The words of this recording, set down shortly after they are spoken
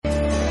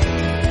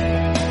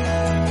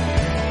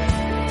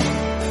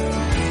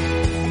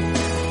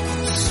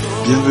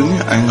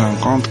Bienvenue à une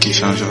rencontre qui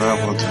changera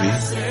votre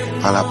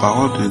vie par la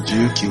parole de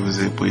Dieu qui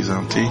vous est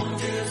présentée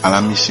à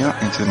la mission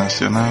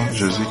internationale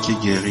Jésus qui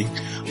guérit,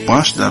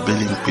 branche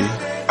d'Abelimpé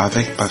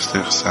avec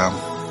Pasteur Sam.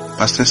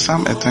 Pasteur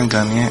Sam est un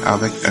Ghanéen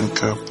avec un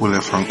cœur pour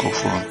les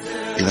francophones.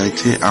 Il a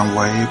été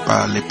envoyé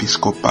par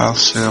l'épiscopale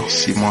Sœur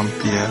Simone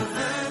Pierre,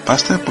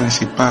 pasteur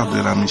principal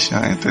de la mission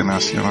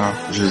internationale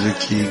Jésus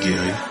qui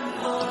guérit,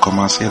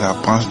 commencer la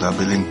branche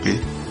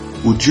d'Abelimpé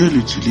où Dieu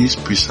l'utilise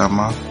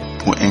puissamment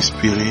pour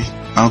inspirer,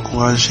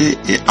 encourager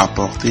et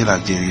apporter la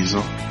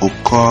guérison au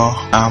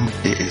corps, âme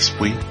et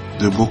esprit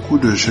de beaucoup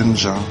de jeunes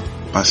gens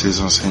par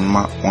ses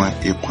enseignements oints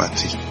et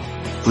pratiques.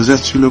 Vous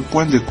êtes sur le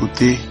point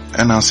d'écouter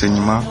un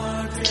enseignement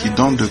qui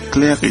donne de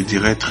claires et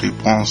directes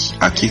réponses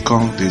à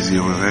quiconque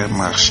désirerait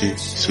marcher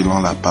selon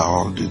la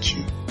parole de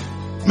Dieu.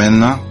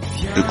 Maintenant,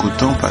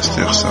 écoutons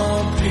Pasteur Sam.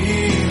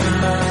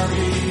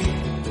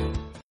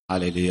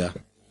 Alléluia.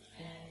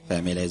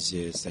 Fermez les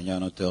yeux. Seigneur,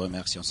 nous te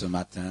remercions ce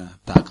matin,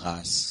 ta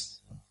grâce,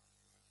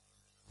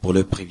 pour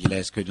le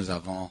privilège que nous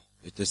avons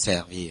de te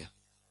servir.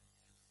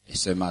 Et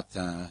ce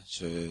matin,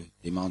 je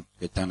demande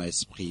que ton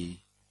esprit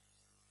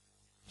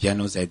vienne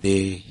nous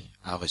aider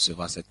à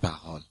recevoir cette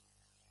parole.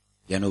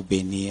 Viens nous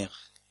bénir,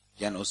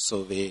 viens nous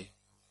sauver,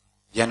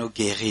 viens nous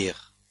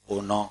guérir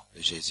au nom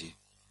de Jésus.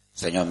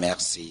 Seigneur,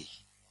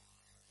 merci.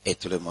 Et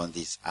tout le monde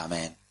dit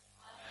Amen.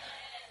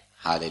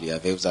 Alléluia.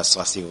 Veuillez vous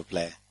asseoir s'il vous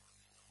plaît.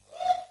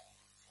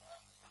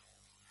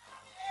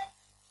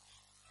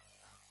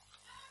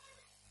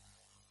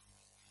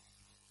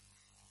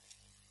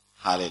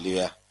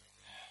 Alléluia.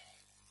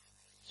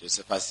 Je ne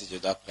sais pas si je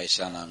dois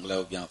prêcher en anglais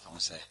ou bien en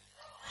français.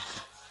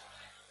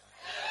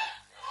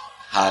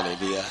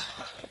 Alléluia.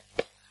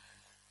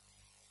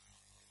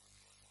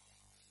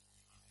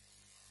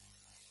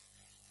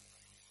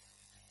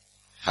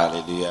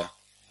 Hallelujah.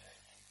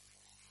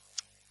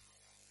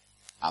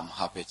 I'm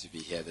happy to be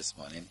here this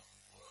morning.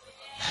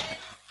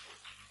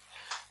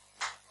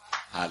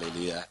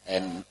 Hallelujah.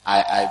 And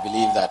I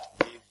believe that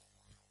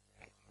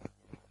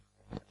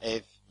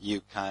if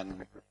you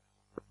can,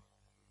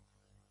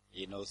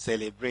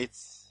 celebrate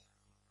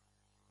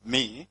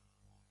me.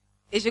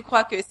 Et je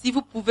crois que si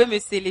vous pouvez me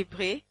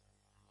célébrer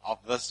Of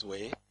this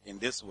way, in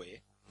this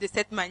way, de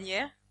cette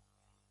manière,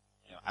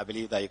 I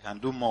believe that you can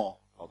do more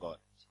for God.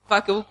 je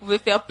crois que vous pouvez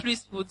faire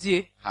plus pour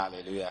Dieu.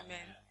 Hallelujah.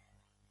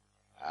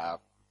 Amen.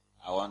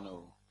 I want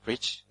to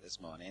preach this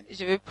morning.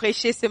 Je vais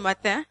prêcher ce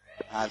matin.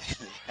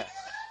 Hallelujah.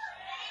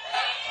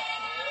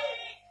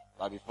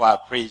 But before I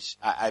preach,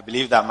 I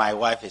believe that my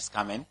wife is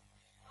coming.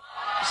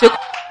 Je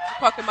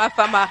crois que ma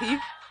femme arrive.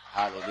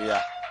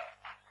 Hallelujah.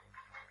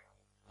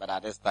 But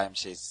at this time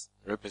she's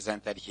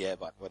represented here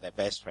but with her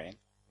best friend.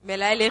 Mais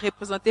là, elle est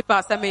représentée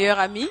par sa meilleure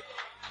amie.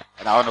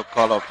 And I want to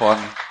call upon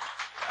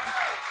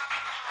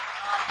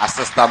our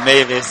sister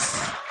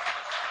Mavis.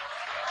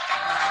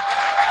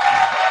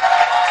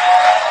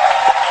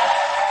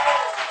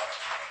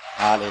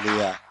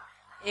 Hallelujah.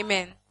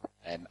 Amen.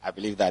 And I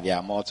believe that there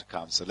are more to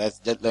come. So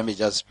let me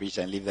just preach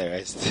and leave the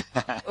rest.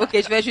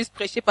 Ok, je vais juste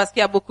prêcher parce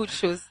qu'il y a beaucoup de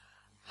choses.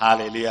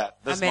 Hallelujah.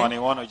 This Amen. morning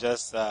I want to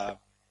just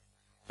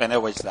finish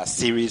with a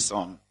series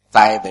on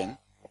tithing.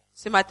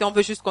 Ce matin, on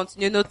veut juste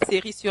continuer notre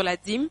série sur la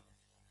dîme,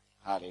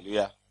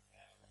 Hallelujah.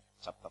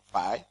 Chapter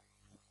 5.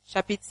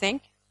 chapitre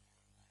 5.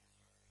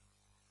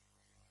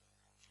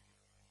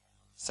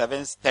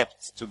 7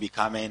 steps to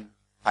becoming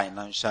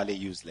financially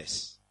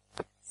useless.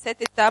 7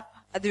 étapes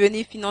à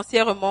devenir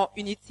financièrement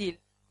inutile.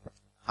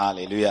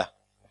 Hallelujah.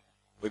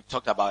 We've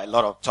talked about a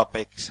lot of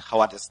topics.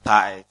 What is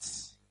tithe?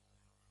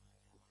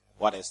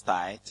 What is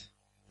tithe?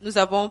 Nous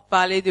avons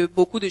parlé de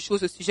beaucoup de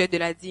choses au sujet de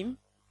la dîme.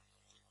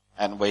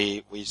 And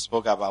we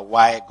spoke about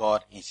why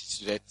God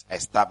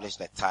established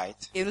the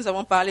tithe. Et nous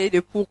avons parlé de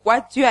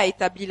pourquoi Dieu a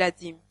établi la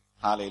dîme.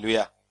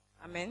 Hallelujah.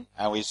 Amen.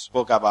 And we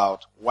spoke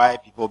about why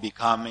people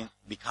become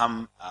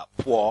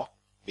poor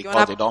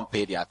because they don't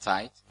pay their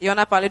tithe. Et on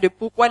a parlé de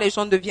pourquoi les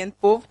gens deviennent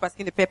pauvres parce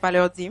qu'ils ne paient pas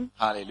leur dîme.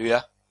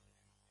 Hallelujah.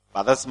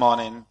 But this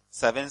morning,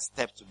 7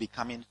 steps to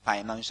becoming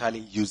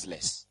financially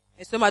useless.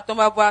 Et ce matin, on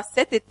va voir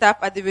 7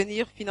 étapes à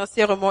devenir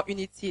financièrement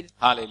inutile.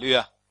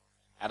 Hallelujah.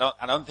 I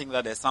don't think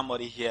that there's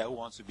somebody here who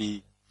wants to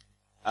be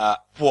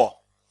poor.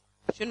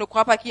 Je ne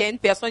crois pas qu'il y a une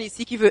personne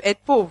ici qui veut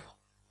être pauvre.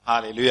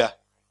 Hallelujah.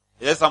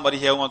 Is there somebody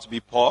here who wants to be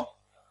poor?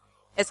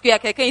 Est-ce qu'il y a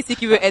quelqu'un ici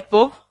qui veut être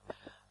pauvre?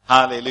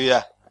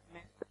 Hallelujah.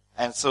 Amen.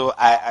 And so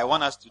I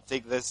want us to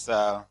take this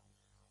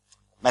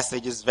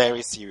messages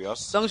very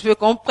serious. Donc je veux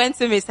qu'on prenne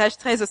ce message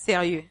très au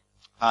sérieux.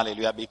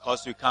 Hallelujah.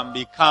 Because you can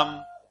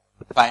become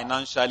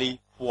financially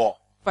poor.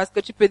 Parce que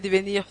tu peux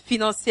devenir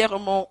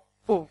financièrement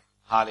pauvre.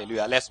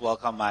 Hallelujah. Let's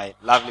welcome my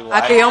lovely wife.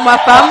 Accueillons ma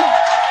femme.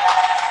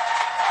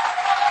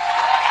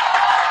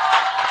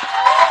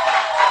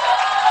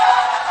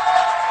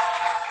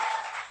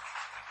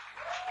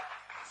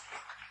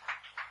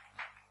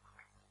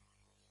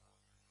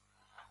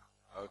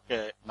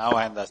 Okay, now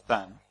I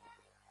understand.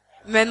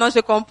 Maintenant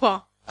je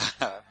comprends.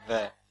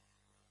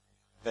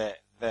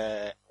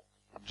 the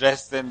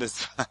dressing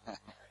this.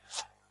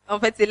 En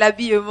fait, c'est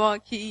l'habillement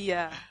qui...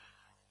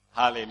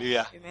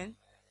 Hallelujah. Amen.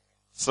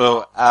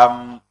 So,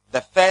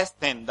 the first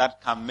thing that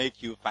can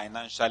make you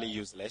financially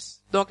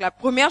useless, Donc la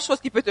première chose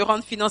qui peut te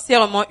rendre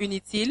financièrement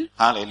inutile,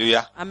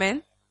 hallelujah,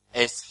 amen,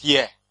 is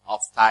fear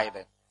of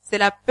tithing. c'est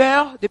la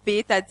peur de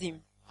payer ta dîme.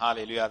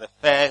 Hallelujah. The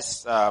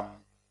first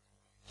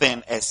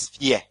thing is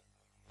fear.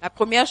 La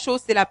première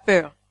chose, c'est la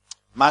peur.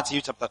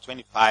 Matthew chapter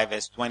 25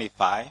 verse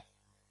 25.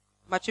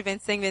 Matthieu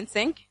 25,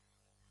 25.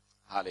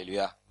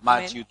 Hallelujah.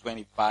 Matthew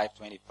 25,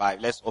 25.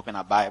 Let's open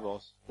our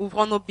Bibles.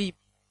 Ouvrons nos Bibles.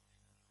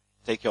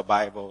 Take your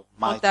Bible.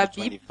 ta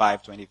Matthew Bible.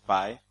 25,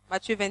 25.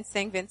 Matthieu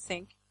 25,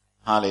 25.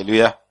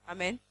 Hallelujah.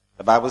 Amen.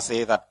 The Bible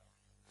says that,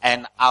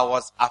 and I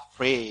was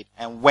afraid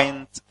and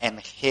went and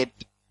hid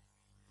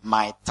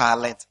my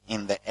talent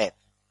in the earth.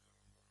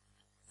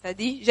 Ça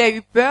dit, j'ai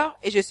eu peur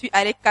et je suis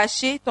allé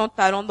cacher ton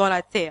talent dans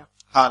la terre.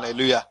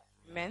 Hallelujah.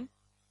 Amen.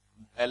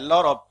 A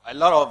lot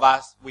of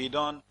us, we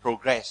don't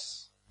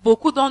progress.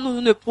 Beaucoup d'entre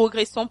nous ne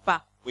progressons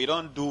pas. We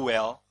don't do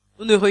well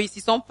Nous ne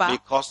réussissons pas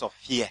because of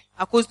fear.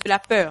 à cause de la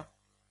peur.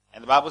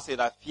 And the Bible says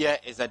that fear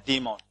is a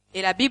demon.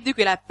 Et la Bible dit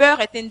que la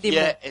peur est un démon.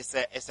 Fear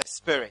is a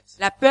spirit.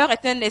 La peur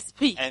est un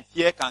esprit. And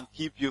fear can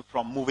keep you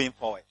from moving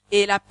forward.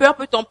 Et la peur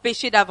peut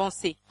t'empêcher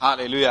d'avancer.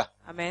 Hallelujah.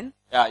 Amen.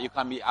 Yeah, you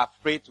can be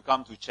afraid to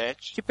come to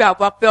church. Tu peux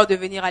avoir peur de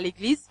venir à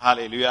l'église.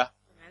 Hallelujah.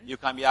 Amen. You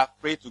can be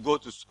afraid to go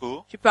to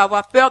school Tu peux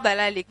avoir peur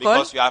d'aller à l'école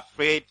because you're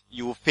afraid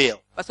you will fail.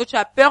 parce que tu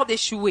as peur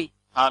d'échouer.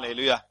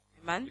 Hallelujah.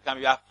 Amen. You can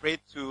be afraid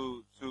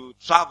to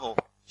travel.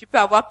 Tu peux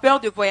avoir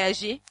peur de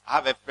voyager. I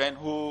have a friend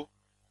who,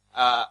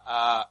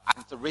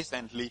 until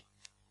recently,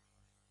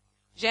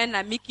 J'ai un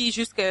ami qui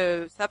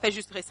ça fait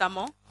juste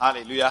récemment,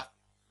 hallelujah,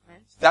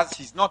 Amen, that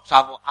he's not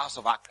traveled out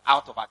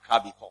of Accra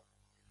before.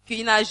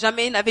 qu'il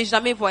n'avait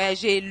jamais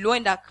voyagé loin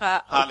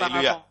d'Accra Hallelujah.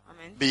 auparavant.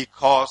 Amen.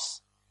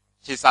 Because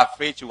she's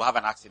afraid she will have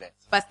an accident.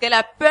 Parce qu'elle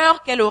a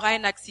peur qu'elle aura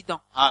un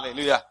accident.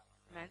 Hallelujah.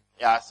 Amen.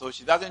 Yeah, so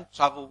she doesn't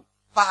travel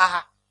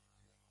far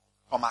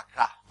from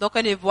Accra. Donc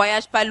elle ne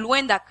voyage pas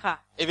loin d'Accra.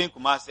 Even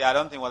Kumasi, I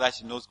don't think whether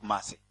she knows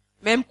Kumasi.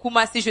 Même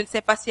Kumasi, je ne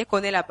sais pas si elle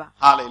connaît là-bas.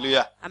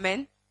 Hallelujah.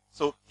 Amen.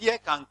 So fear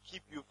can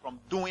keep you from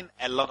doing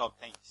a lot of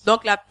things.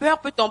 Donc la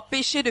peur peut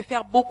t'empêcher de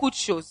faire beaucoup de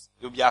choses.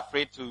 You'll be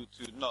afraid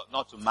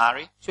not to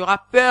marry Tu auras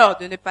peur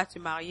de ne pas te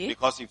marier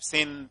because you've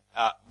seen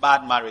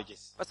bad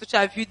marriages. parce que tu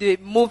as vu de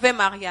mauvais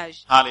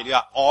mariages.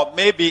 Hallelujah. Or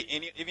maybe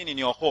even in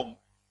your home,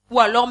 Ou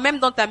alors même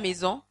dans ta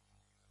maison,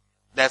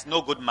 there's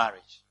no good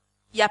marriage.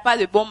 il n'y a pas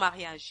de bon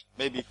mariage.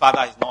 Maybe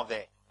father is not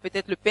there.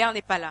 Peut-être le père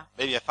n'est pas là.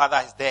 Maybe a father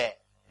is there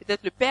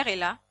Peut-être le père est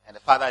là, and the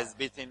father is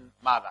beating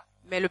mother.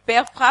 mais le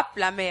père frappe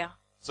la mère.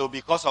 So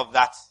because of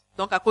that,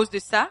 Donc à cause de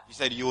ça, you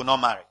said you will not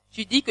marry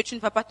tu dis que tu ne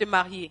vas pas te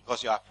marier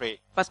because you're afraid.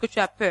 parce que tu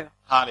as peur.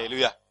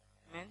 Hallelujah.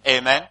 Amen.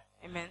 Amen.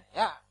 Amen.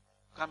 Yeah.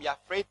 You can be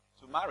afraid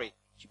to marry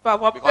Tu peux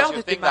avoir because peur you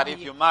de te think that if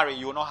marier you marry,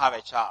 you will not have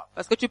a child.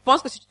 parce que tu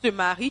penses que si tu te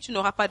maries, tu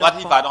n'auras pas What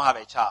if I d'enfant. don't have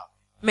a child?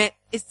 Mais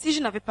et si je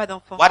n'avais pas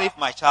d'enfant? What if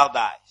my child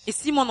dies? Et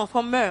si mon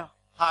enfant meurt?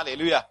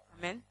 Hallelujah.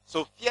 Amen.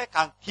 So fear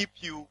can keep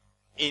you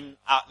in,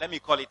 let me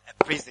call it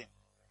a prison.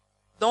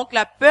 Donc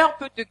la peur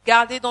peut te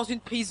garder dans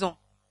une prison.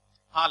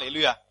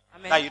 Hallelujah.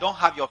 Amen. That you don't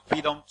have your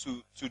freedom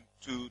to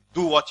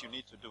do what you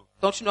need to do.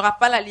 Donc tu n'auras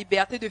pas la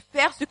liberté de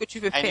faire ce que tu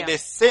veux And in faire. the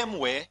same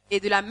way,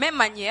 Et de la même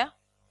manière,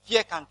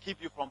 fear can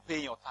keep you from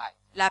paying your tithe.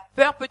 la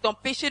peur peut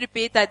t'empêcher de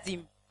payer ta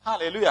dîme.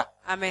 Hallelujah.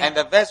 Amen. And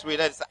the verse we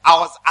read is, I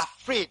was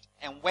afraid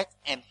and went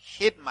and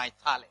hid my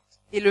talent.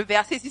 Et le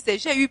verset ici, c'est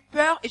j'ai eu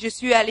peur et je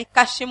suis allé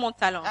cacher mon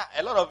talent. Yeah,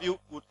 a lot of you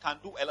can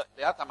do a lot.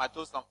 The other time I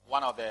told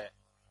one of the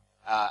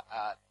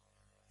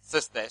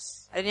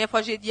sisters, La dernière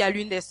fois, j'ai dit à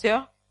l'une des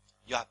sœurs,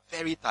 you are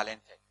very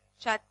talented.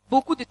 tu as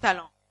beaucoup de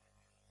talent.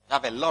 You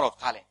have a lot of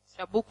talent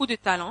Tu as beaucoup de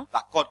talent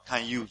that God can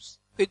use.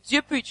 que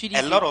Dieu peut A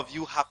utiliser. lot of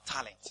you have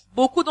talent,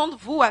 Beaucoup d'entre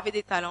vous avez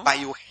des talents, but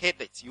you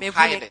hid it. You mais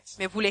hide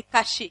it. vous les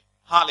cachez.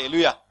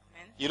 Hallelujah.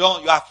 Amen.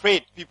 You're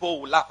afraid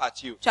people will laugh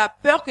at you. Tu as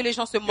peur que les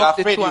gens se You're moquent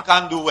de afraid you toi.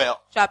 can't do well.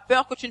 Tu as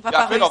peur que tu ne vas You're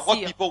pas afraid of what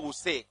réussir. people will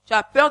say. Tu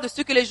as peur de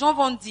ce que les gens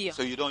vont dire.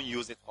 So you don't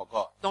use it for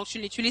God. Donc tu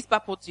n'utilises pas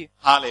pour Dieu.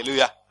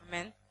 Hallelujah.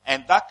 Amen.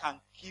 And that can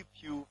keep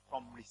you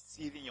from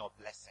receiving your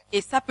blessing.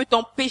 Et ça peut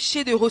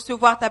t'empêcher de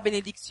recevoir ta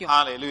bénédiction.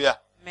 Hallelujah.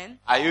 Amen.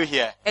 Are you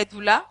here? Êtes-vous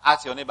là?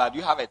 Ask your neighbor, do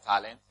you have a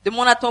talent?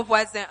 Demande à ton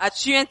voisin,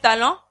 as-tu un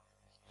talent?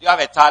 Do you have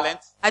a talent?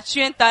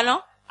 As-tu un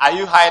talent? Are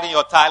you hiding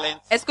your talent?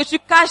 Est-ce que tu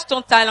caches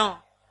ton talent?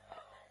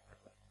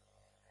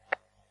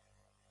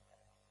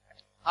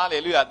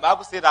 Hallelujah. The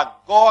Bible says that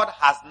God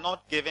has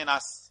not given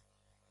us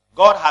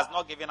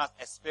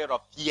a spirit of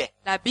fear,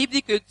 La Bible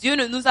dit que Dieu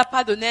ne nous a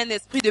pas donné un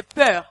esprit de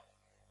peur,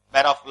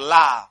 but of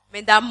love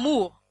mais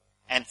d'amour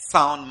and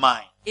sound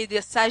mind. et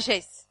de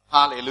sagesse.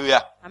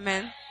 Hallelujah.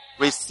 Amen.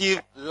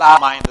 Receive love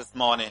mind this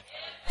morning.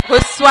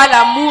 Reçois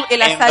l'amour et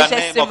la In the sagesse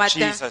name ce of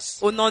matin Jesus.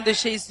 au nom de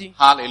Jésus.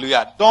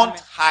 Hallelujah. Don't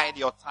Amen. hide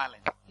your talent.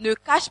 Ne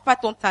cache pas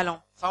ton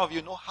talent. Some of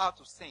you know how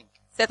to sing.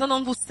 Certains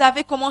d'entre vous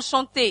savez comment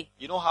chanter.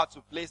 You know how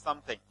to play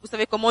something. Vous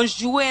savez comment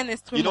jouer un You know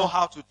instrument.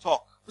 how to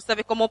talk. Vous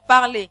savez comment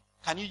parler.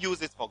 Can you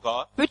use it for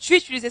God? Peux-tu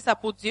utiliser ça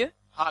pour Dieu?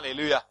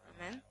 Hallelujah.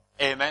 Amen.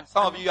 Amen.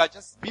 Some of you are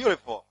just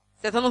beautiful.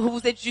 Certains d'entre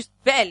vous êtes juste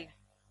belles.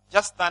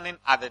 Just standing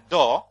at the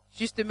door,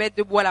 Juste te mettre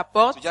debout à la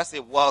porte to just say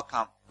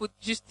welcome, pour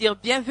juste dire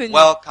bienvenue,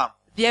 welcome,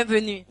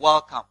 bienvenue,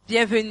 welcome.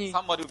 bienvenue.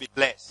 Somebody will be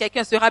blessed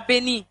Quelqu'un sera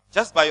béni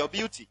just by your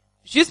beauty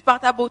juste par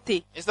ta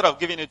beauté instead of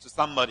giving it to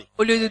somebody.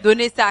 au lieu de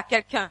donner ça à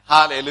quelqu'un.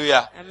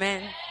 Hallelujah.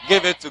 Amen.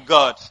 Give it to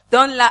God.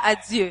 Donne-la à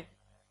Dieu.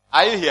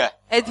 Are you here?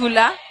 Êtes-vous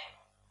là?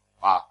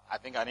 Wow, I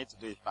think I need to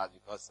do it fast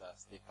because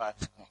Stefan.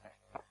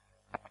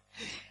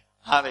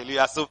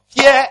 Hallelujah. So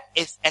fear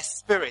is a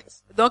spirit.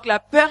 Donc la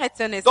peur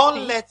est un Don't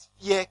esprit. let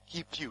fear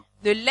keep you.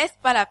 Ne laisse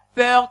pas la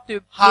peur te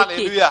bloquer.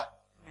 Hallelujah.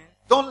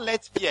 Don't let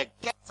fear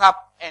get up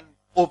and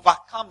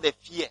overcome the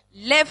fear.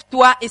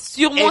 Lève-toi et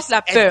surmonte It's la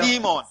a peur.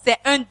 demon. C'est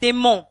un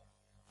démon.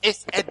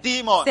 It's a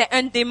demon. C'est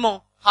un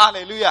démon.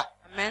 Hallelujah.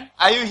 Amen.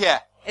 Are you here?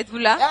 Êtes-vous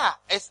là? Yeah,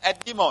 it's a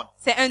demon.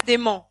 C'est un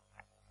démon.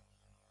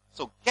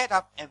 So get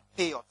up and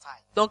pay your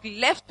tithe. Donc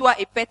lève-toi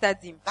et paie ta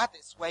dîme. That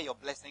is where your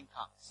blessing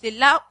comes. C'est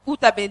là où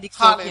ta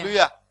bénédiction vient.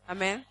 Hallelujah.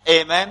 Amen.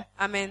 Amen.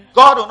 Amen.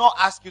 God will not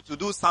ask you to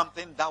do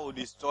something that will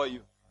destroy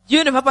you.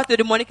 Dieu ne va pas te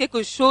demander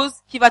quelque chose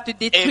qui va te If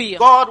détruire.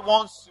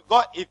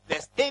 if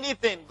there's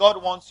anything God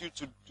wants you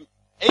to do,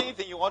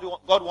 anything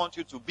God wants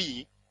you to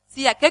be,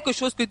 S'il y a quelque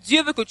chose que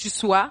Dieu veut que tu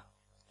sois,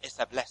 it's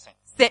a blessing.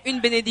 c'est une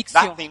bénédiction.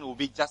 That thing will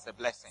be just a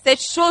blessing.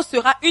 Cette chose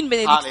sera une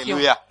bénédiction.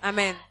 Hallelujah.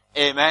 Amen.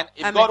 Amen.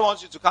 If Amen. God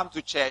wants you to come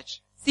to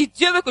church, Si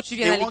Dieu veut que tu He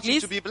viennes à wants you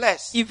l'église, to be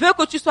blessed. il veut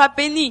que tu sois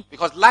béni.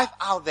 Because life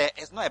out there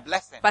is not a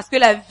blessing. Parce que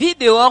la vie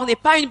dehors n'est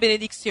pas une So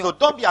bénédiction.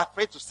 don't be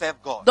afraid to serve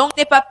God. Donc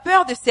n'aie pas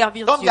peur de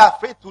servir Don't be Dieu.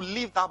 afraid to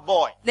leave that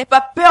boy N'aie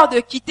pas peur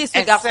de quitter ce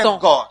and serve garçon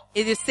God.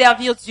 et de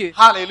servir Dieu.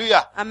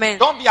 Hallelujah. Amen.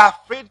 Don't be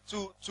afraid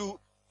to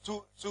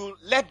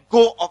let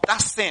go of that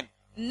sin.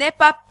 N'aie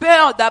pas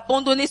peur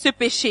d'abandonner ce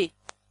péché.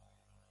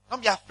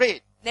 Don't be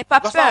afraid. N'aie pas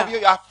Because some peur. of you,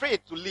 you're afraid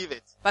to leave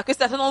it. Parce que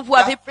certains d'entre vous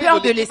You're avez afraid peur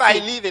to de leave. If I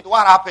laisser. leave it,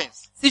 what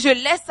happens? Si je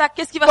laisse ça,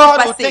 qu'est-ce qui va God se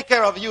will passer? take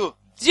care of you.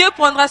 Dieu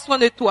prendra soin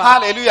de toi.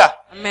 Hallelujah.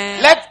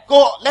 Amen. Let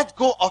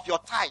go of your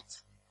tithe.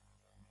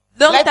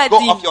 Donne Let ta go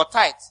dîme. of your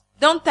tithe.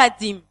 Donne ta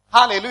dîme.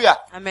 Hallelujah.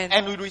 Amen.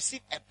 And we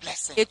receive a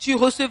blessing. Et tu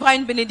recevras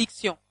une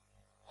bénédiction.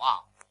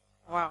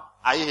 Wow. Wow.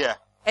 Are you here?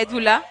 Êtes-vous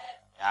là?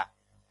 Yeah.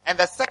 And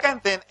the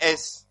second thing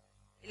is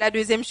La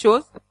deuxième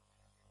chose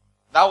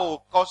that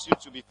will cause you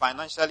to be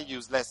financially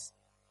useless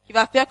qui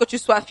va faire que tu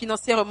sois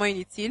financièrement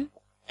inutile,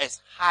 is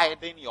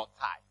hiding your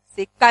tithe.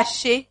 c'est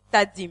cacher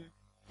ta dîme.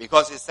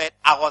 Because he said,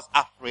 I was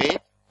afraid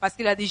Parce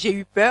qu'il a dit, j'ai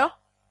eu peur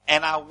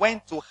and I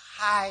went to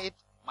hide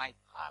my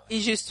talent. et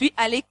je suis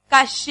allé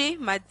cacher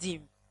ma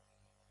dîme.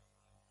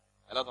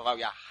 A lot of us,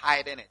 we are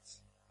hiding it.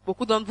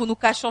 Beaucoup d'entre vous, nous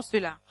cachons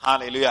cela.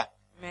 Hallelujah.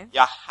 Amen.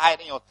 You are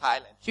hiding your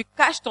talent. Tu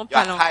caches ton You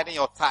are talent. hiding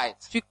your tithe.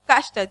 Tu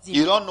caches ta You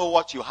dîme. don't know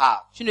what you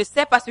have. Tu ne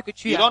sais pas ce que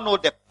tu You as. don't know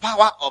the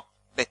power of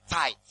the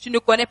tithe Tu ne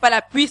connais pas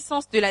la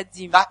puissance de la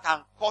dîme that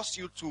can cause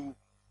you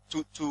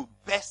to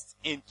burst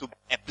into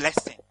a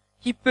blessing.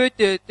 qui peut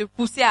te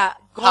pousser à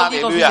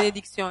grandir dans une Hallelujah.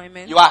 bénédiction.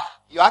 Amen.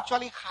 You're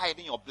actually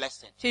hiding your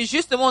blessing. Tu es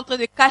justement en train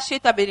de cacher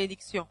ta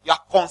bénédiction. You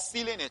are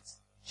concealing it.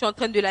 Tu es en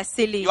train de la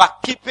sceller. You are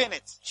keeping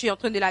it. Tu es en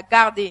train de la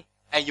garder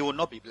And you will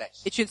not be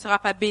blessed. et tu ne seras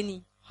pas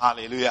béni.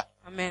 Hallelujah.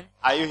 Amen.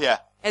 Are you here?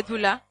 Êtes-vous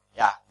là?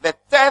 Yeah. The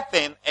third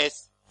thing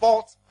is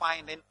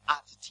fault-finding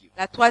attitude.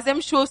 La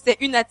troisième chose, c'est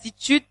une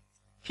attitude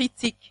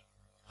critique.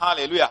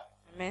 Hallelujah.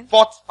 Amen.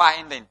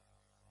 Fault-finding.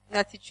 Une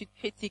attitude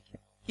critique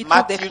qui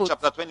trouve des Matthew fautes.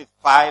 chapter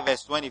 25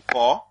 verse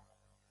 24.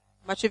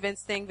 Matthieu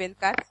 25,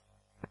 24.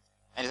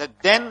 And it said,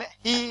 Then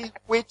he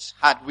which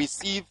had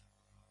received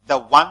the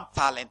 1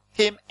 talent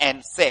came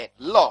and said,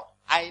 Lord,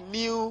 I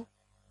knew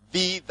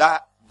thee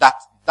that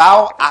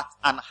thou art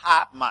an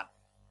hard man,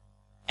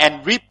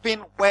 and reaping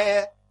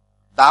where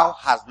thou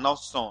hast not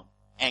sown,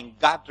 and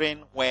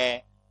gathering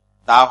where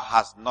thou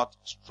hast not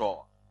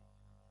strawed.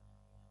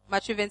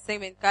 Matthieu 25,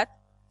 24.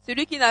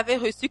 Celui qui n'avait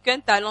reçu qu'un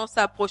talent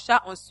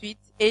s'approcha ensuite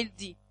et il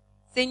dit,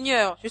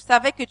 Seigneur, je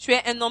savais que tu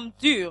es un homme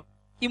dur,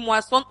 qui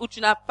moissonne où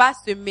tu n'as pas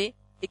semé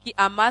et qui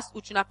amasse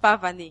où tu n'as pas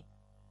vanné.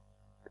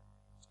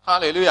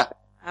 Hallelujah.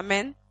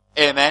 Amen.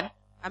 Amen.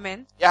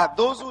 Amen. Yeah,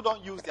 those who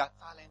don't use their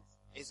talents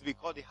is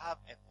because they have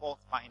a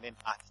fault-finding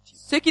attitude.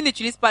 Ceux qui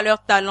n'utilisent pas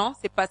leur talent,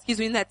 c'est parce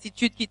qu'ils ont une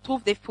attitude qui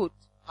trouve des fautes.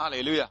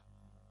 Hallelujah.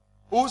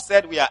 Who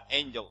said we are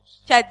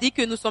angels? Qui a dit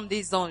que nous sommes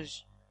des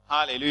anges.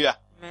 Hallelujah.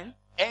 Amen.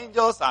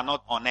 Angels are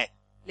not on earth.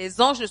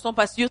 Les anges ne sont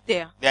pas sur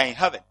terre. They are in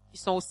heaven. Ils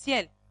sont au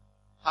ciel.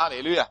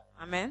 Hallelujah.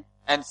 Amen.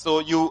 And so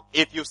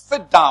if you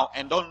sit down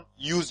and don't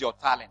use your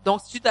talent,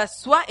 Donc, si tu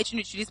t'assois et tu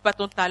n'utilises pas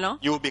ton talent,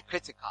 you will be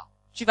critical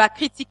tu vas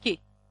critiquer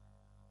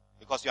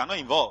because you are not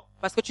involved.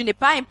 parce que tu n'es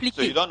pas So you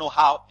impliqué. don't know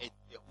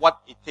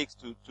what it takes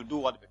to do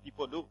what the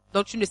people do.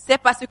 Donc, tu ne sais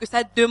pas ce que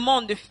ça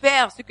demande de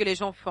faire ce que les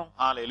gens font.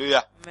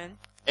 Hallelujah. Amen.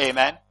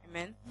 Amen.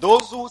 Amen.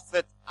 Those who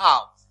sit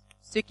out,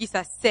 Ceux qui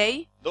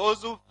s'asseyent,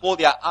 those who fold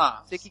their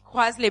arms, ceux qui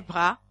croisent les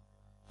bras,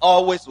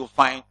 always will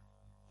find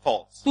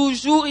faults.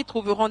 toujours ils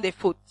trouveront des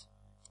fautes.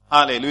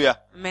 Hallelujah.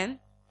 Amen.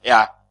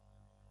 Yeah.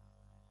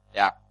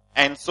 Yeah.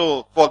 And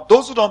so for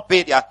those who don't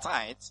pay their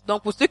tithes,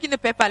 Donc, pour ceux qui ne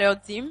paient pas leur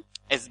dîme,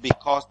 it's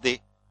because they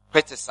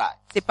criticize.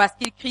 c'est parce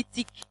qu'ils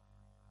critiquent.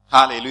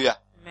 Hallelujah.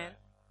 Amen.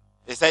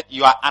 They said,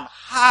 you are an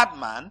hard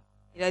man,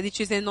 Il a dit,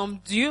 tu es un homme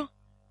dur.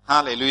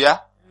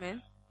 Hallelujah.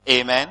 Amen.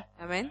 Amen.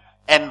 Amen.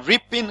 And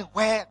reaping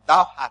where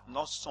thou hast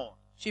not sown.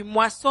 Tu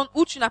moissonnes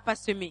où tu n'as pas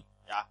semé.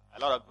 Yeah. A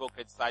lot of people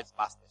criticize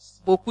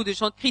pastors. Beaucoup de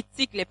gens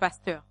critiquent les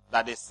pasteurs.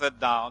 That they sit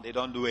down, they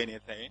don't do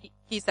anything.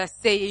 Qui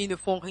s'asseyent et ils ne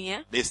font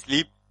rien. They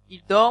sleep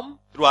Ils dorment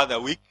throughout the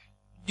week.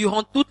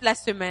 durant toute la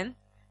semaine.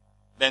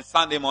 Then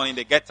Sunday morning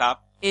they get up,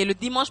 Et le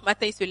dimanche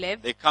matin, ils se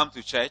lèvent. they come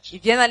to church, Ils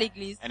viennent à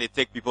l'église. and they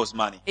take people's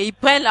money. Et ils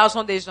prennent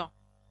l'argent des gens.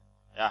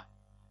 Yeah.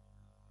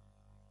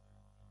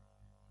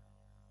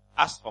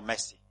 Ask for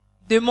mercy.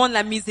 Demande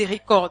la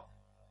miséricorde.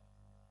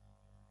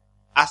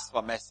 Ask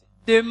for mercy.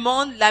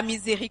 Demande la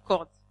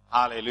miséricorde.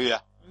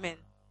 Hallelujah. Amen.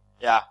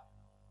 Yeah.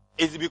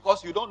 Is it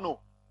because you don't know?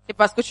 C'est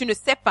parce que tu ne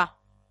sais pas.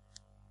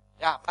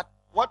 Yeah. But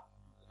what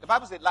the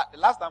Bible said, the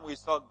last time we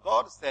saw,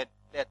 God said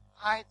the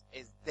tithe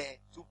is there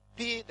to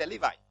pay the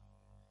Levite.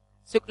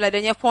 Ce que la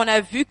dernière fois, on a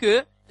vu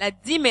que la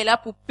dîme est là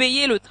pour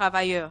payer le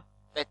travailleur.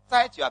 The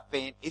tithe you are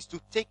paying is to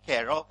take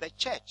care of the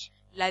church.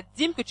 La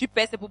dîme que tu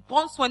paies, c'est pour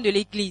prendre soin de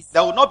l'église.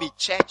 There will not be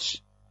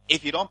church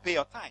if you don't pay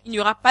your tithe. Il n'y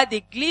aura pas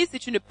d'église si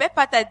tu ne paies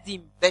pas ta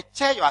dîme. The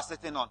chair you are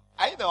sitting on,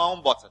 are you the one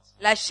who bought it?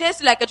 La chaise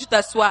sur laquelle tu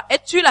t'assois,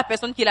 es-tu la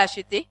personne qui l'a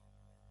achetée?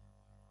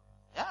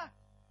 Yeah.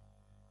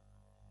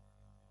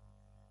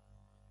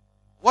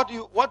 What do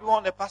you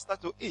want the pastor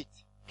to eat?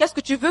 Qu'est-ce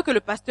que tu veux que le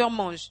pasteur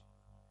mange?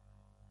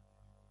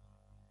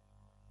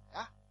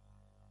 Yeah.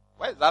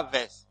 Where is that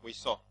verse we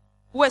saw?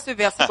 Où est ce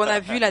verset qu'on a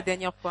vu la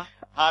dernière fois?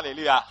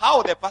 Hallelujah. How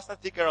will the pastor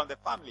take care of the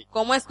family?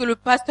 Comment est-ce que le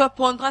pasteur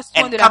prendra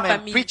soin And de la come and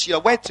famille preach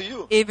your word to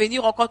you. et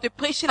venir encore te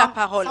prêcher la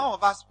parole? Some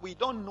of us, we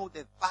don't know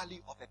the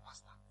value of a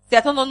pastor.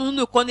 Certains d'entre nous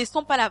ne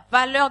connaissons pas la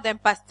valeur d'un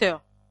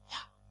pasteur.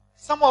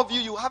 Some of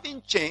you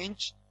haven't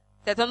changed.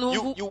 Certains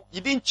d'entre vous,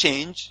 You didn't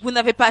change. vous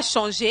n'avez pas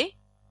changé.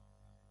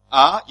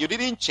 You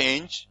didn't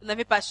change Vous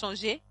n'avez pas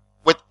changé.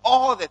 with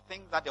all the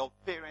things that your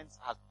parents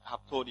have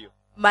told you.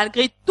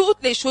 Malgré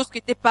toutes les choses que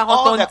tes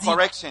parents All t'ont the dit.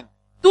 correction.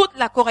 Toute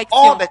la All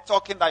correction. the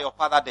talking that your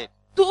father did.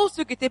 Tout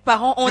ce que tes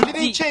parents ont You didn't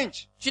dit.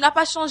 change. Tu n'as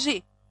pas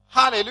changé.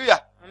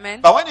 Hallelujah.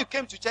 Amen. But when you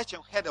came to church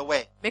and heard the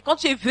word, Mais quand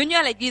tu es venu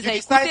à l'église You à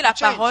decided écouter la to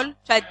change. parole,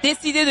 tu as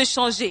décidé de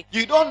changer.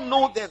 you don't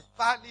know the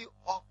value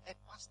of a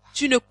pastor.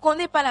 Tu ne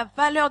connais pas la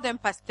valeur d'un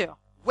pasteur.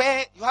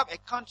 Where you have a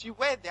country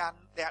where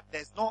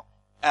there's no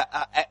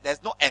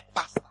a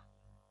pastor.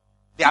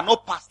 There are no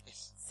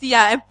pastors. S'il y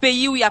a un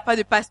pays où il n'y a pas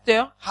de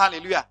pasteur,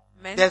 Hallelujah.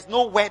 Amen. There's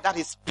no word that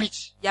is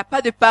preached. il n'y a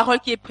pas de parole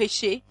qui est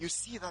prêchée, You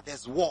see that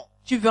there's war.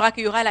 tu verras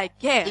qu'il y aura la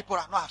guerre. People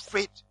are not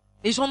afraid.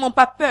 Les gens n'ont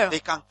pas peur.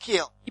 They can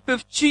kill. Ils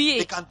peuvent They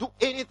tuer. can do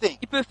anything.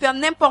 Ils peuvent faire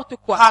n'importe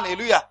quoi.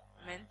 Hallelujah.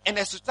 Amen. In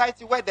a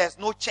society where there's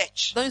no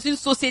church, Dans une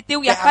société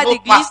où il n'y a There are pas no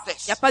d'église, pastors.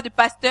 il n'y a pas de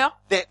pasteur,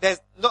 there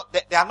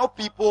are no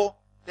people.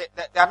 There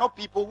are no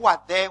people who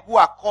are there who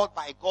are called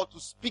by God to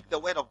speak the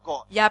word of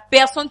God. il n'y a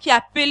personne qui est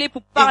appelé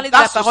pour parler de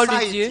that la parole de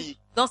society, Dieu.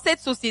 Dans cette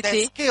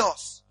société, There's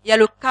chaos. il y a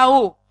le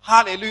chaos.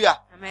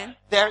 Hallelujah. Amen.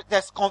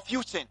 There's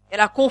confusion. Il y a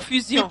la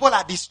confusion. People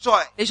are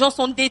destroyed. Les gens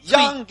sont détruits.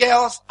 Young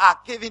girls are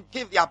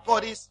give their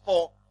bodies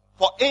for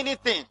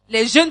anything.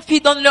 Les jeunes filles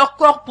donnent leur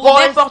corps pour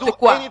Boys n'importe do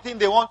quoi. anything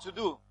they want to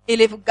do. Et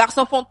les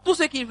garçons font tout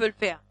ce qu'ils veulent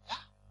faire.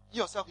 You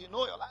yourself, you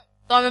know your life.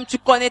 Toi-même, tu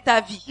connais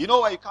ta vie. You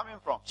know where you're coming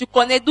from. Tu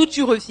connais d'où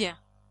tu reviens.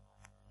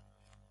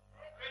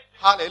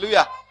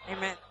 Hallelujah.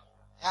 Amen.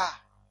 Yeah.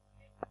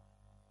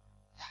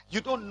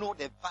 You don't know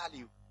the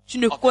value. Tu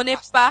ne Of a connais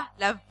pastor. pas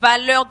la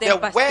valeur The d'un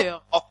work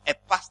pasteur. of a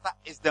pastor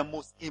is the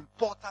most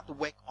important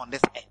work on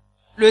this earth.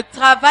 Le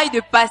travail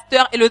de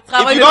pasteur est le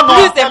travail If le you don't know,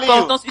 I'm plus telling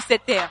important sur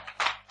cette terre.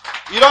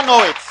 You don't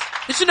know it.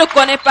 Si tu ne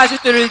connais pas, je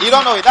te le dis. You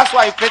don't know it. That's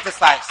why you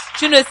criticize.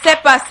 Tu ne sais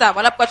pas ça.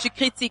 Voilà pourquoi tu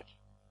critiques.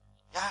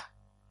 Yeah.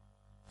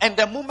 And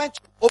the moment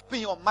you open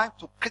your mind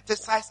to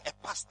criticize a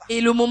pastor,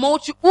 Et le moment où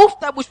tu ouvres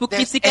ta bouche pour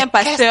there's critiquer a un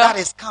curse pasteur, that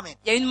is coming.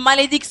 il y a une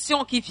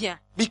malédiction qui vient.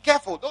 Be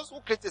careful. Those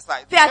who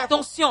criticize. Be Fais careful.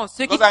 attention,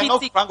 ceux qui Because I know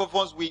critiquent.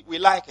 francophones, we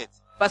like it.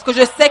 Parce que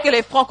je sais que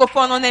les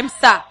francophones, on aime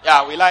ça.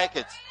 Yeah, we like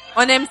it.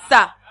 On aime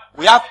ça.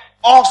 We have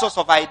all sorts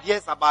of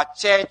ideas about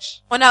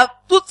church, On a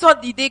toutes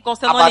sortes d'idées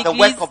concernant about the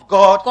l'église, work of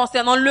God,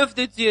 concernant l'œuvre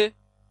de Dieu.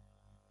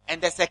 and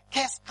there's a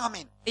curse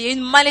coming. Et il y a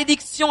une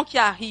malédiction qui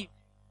arrive.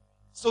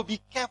 So be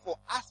careful.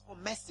 Ask for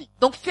mercy.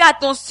 Donc fais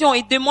attention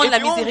et demande la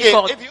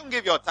miséricorde. If you don't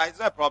give your tithe, it's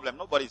not a problem.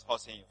 Nobody's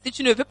forcing you. Si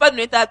tu ne veux pas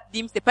donner ta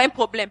dîme, c'est pas un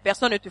problème.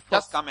 Personne ne te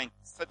force. Just come and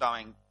sit down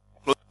and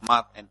close your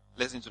mouth and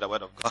listen to the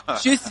word of God.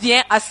 Juste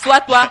viens,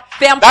 assois-toi,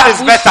 ferme That ta is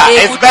bouche better, et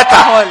it's écoute la better.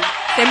 parole.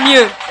 C'est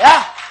mieux.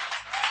 Yeah.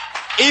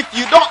 If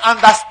you don't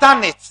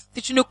understand it,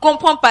 Si tu ne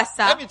comprends pas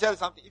ça, let me tell you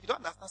something. If you don't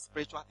understand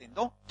spiritual things,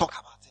 don't talk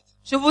about it.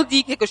 je vous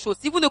dis quelque chose.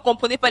 Si vous ne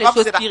comprenez pas les Bible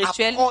choses said that I've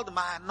spirituelles, called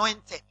my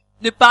anointed.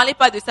 ne parlez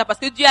pas de ça parce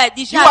que Dieu a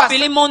dit, j'ai You are-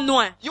 appelé mon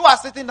nom. You are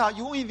sitting down,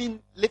 you won't even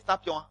lift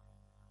up your,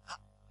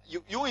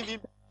 you won't even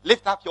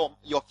lift up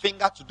your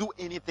finger to do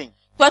anything.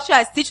 Toi, tu es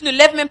assis, tu ne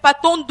lèves même pas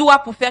ton doigt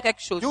pour faire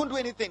quelque chose. You don't do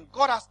anything.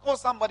 God has called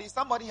somebody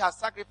has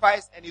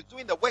sacrificed and is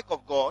doing the work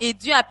of God. Et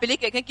Dieu a appelé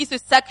quelqu'un qui se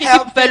sacrifie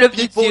pour faire Helping l'œuvre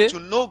de people Dieu, to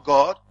know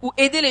God. pour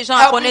aider les gens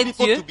à Helping connaître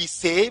people Dieu, to be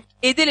saved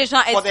aider les gens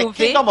à for être the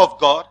sauvés, kingdom of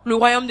God. le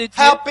royaume de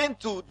Dieu, Helping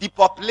to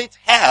depopulate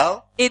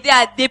hell. aider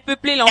à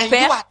dépeupler And you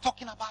l'enfer. are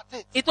talking about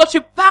it. Et toi,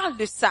 tu parles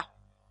de ça.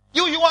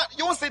 You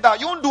won't say that.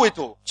 You won't do it.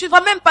 Oh. Tu ne vas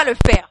même pas le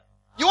faire.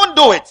 You won't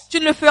do it. Tu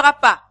ne le feras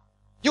pas.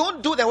 You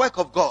won't do the work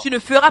of God. Tu ne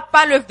feras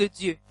pas l'œuvre de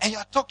Dieu. And you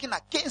are talking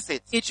against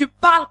it. Et tu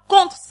parles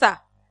contre ça.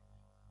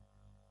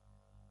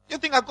 You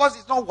think that God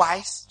is not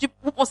wise?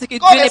 Vous pensez que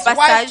God Dieu n'est is pas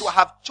wise sage? to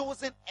have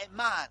chosen a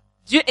man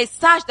Dieu est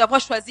sage d'avoir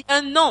choisi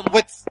un homme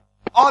with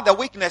all the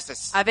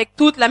weaknesses. avec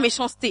toute la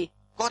méchanceté,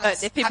 God les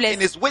has, in faiblesses.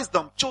 his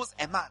wisdom, chose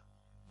a man.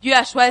 Dieu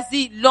a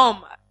choisi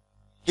l'homme.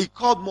 He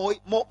called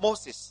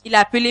Moses. Il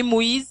a appelé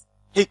Moïse.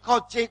 He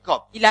called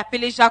Jacob. Il a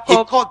appelé He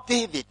Jacob. called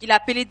David. Il a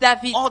appelé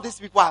David. All these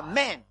people are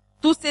men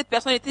Toutes ces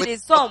personnes étaient with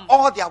des hommes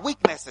all their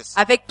weaknesses.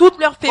 avec toutes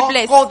leurs God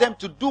faiblesses. called them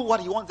to do what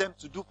he wants them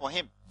to do for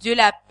him. Dieu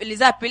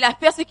les a appelés à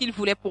faire ce qu'il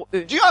voulait pour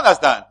eux. Do you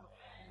understand?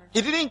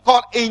 He didn't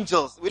call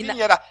angels. We didn't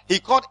hear that. He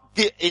called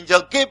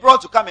angel Gabriel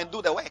to come and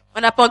do the work.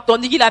 On n'a pas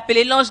entendu qu'il a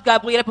appelé l'ange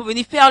Gabriel pour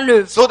venir faire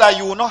l'œuvre, So that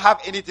you will not have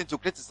anything to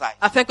criticize.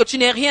 afin que tu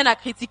n'aies rien à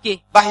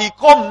critiquer. But he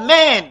called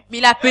men. Mais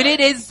il a appelé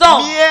des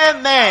hommes,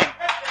 Mere men.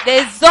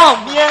 des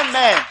hommes, Mere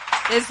men.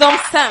 des hommes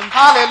simples.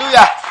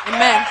 Hallelujah.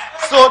 Amen.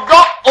 So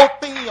don't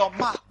open your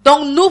mouth.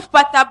 Donc n'ouvre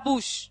pas ta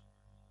bouche.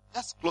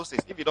 Just close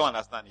it. If you don't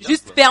understand it, just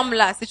Juste close it.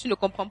 ferme-la si tu ne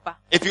comprends pas.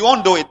 If you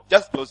won't do it,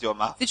 just close your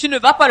mouth. Si tu ne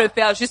vas pas le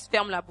faire, juste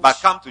ferme la bouche. But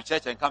come to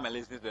church and come and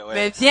listen to the word.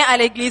 Mais viens à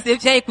l'église et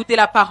viens écouter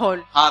la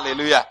parole.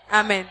 Hallelujah.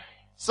 Amen.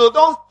 So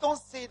don't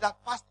say that,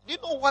 Pastor. Do you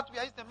know what we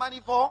are using the money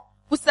for?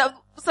 Vous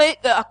savez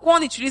à quoi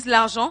on utilise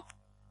l'argent?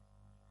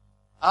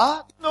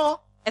 Huh? No.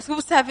 Est-ce que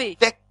vous savez?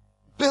 The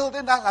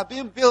buildings that are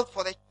being built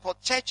for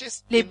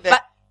churches Les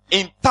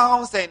in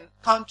towns and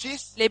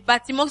countries. Les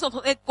bâtiments qui sont en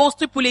train d'être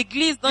construits pour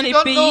l'église dans You les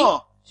don't pays,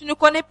 know. tu ne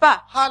connais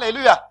pas.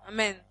 Hallelujah.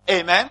 Amen.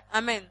 Amen.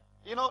 Amen.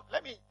 You know,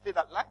 let me say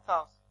that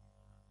Lighthouse.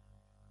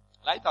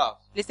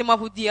 Laissez-moi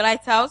vous dire,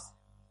 Lighthouse,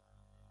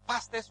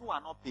 Pastors who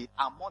are not paid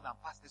are more than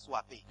pastors who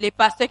are paid. les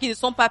pasteurs qui ne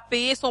sont pas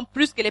payés sont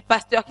plus que les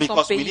pasteurs qui sont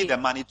Because we need payés. the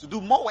money to do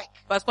more work.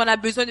 Parce qu'on a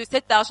besoin de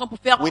cet argent pour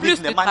faire We plus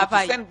need de the money to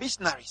travail. send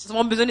missionaries. Nous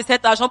avons besoin de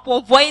cet argent pour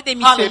envoyer des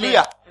missionnaires.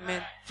 Hallelujah.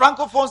 Amen.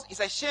 Francophones, it's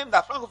a shame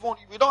that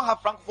we don't have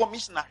francophone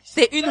missionaries.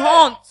 C'est une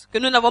honte que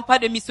nous n'avons pas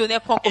de missionnaires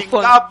In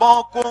francophones.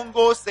 Gabon,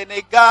 Congo,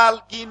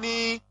 Senegal,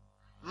 Guinée,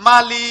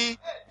 Mali,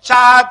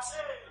 Chad,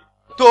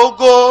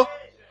 Togo,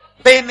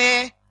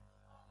 Benin,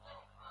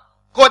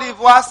 Côte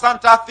d'Ivoire,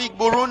 Centrafrique,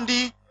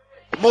 Burundi,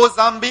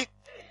 Mozambique.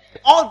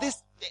 All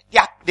this,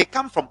 they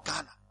come from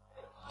Ghana.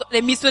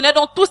 Les missionnaires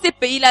dans tous ces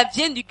pays-là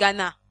viennent du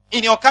Ghana. In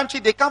your country,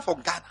 they come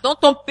from Ghana. Dans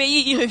ton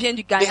pays, ils reviennent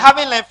du They Ghana.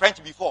 haven't learned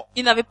French before.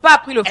 Ils n'avaient pas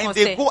appris le And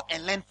they français. go and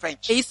learn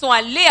French. Et ils sont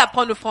allés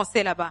apprendre le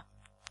français là-bas.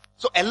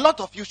 So a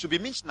lot of you should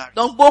be missionaries.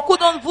 Donc beaucoup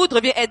d'entre vous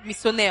devraient être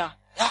missionnaires.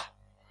 Yeah.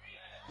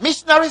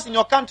 Missionaries in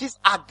your countries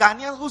are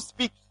Ghanaians who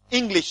speak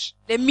English.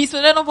 Les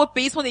missionnaires dans vos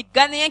pays sont des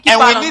Ghanéens qui And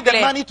we parlent need the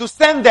anglais. money to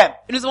send them.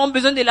 Et nous avons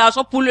besoin de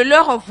l'argent pour le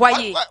leur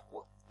envoyer.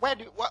 Where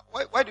do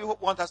you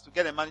want us to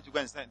get the money to go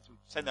and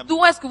send them?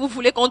 D'où est-ce que vous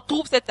voulez qu'on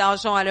trouve cet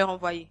argent à leur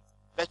envoyer?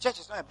 The church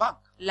is not a bank.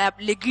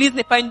 L'église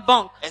n'est pas une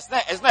banque. It's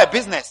not a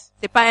business.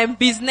 C'est pas un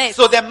business.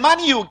 So the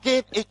money you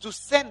give is to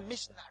send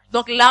missionaries.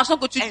 Donc l'argent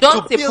que tu And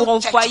donnes, to c'est build pour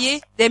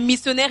envoyer des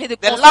missionnaires et de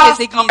The construire last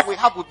des camp églises. we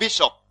have with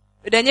Bishop,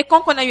 Le dernier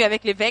camp qu'on a eu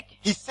avec l'évêque,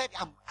 he said,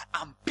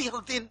 I'm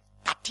building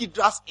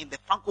cathedrals in the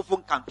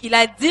francophone country. il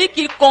a dit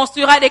qu'il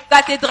construira des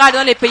cathédrales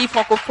dans les pays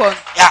francophones.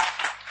 Yeah.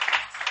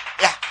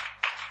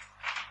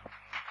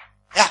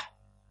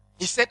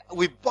 He said,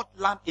 we bought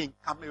land in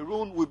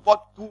Cameroon. We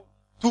bought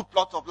two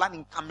plots of land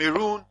in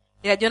Cameroon.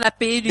 Il a dit on a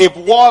payé They've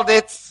walled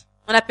it.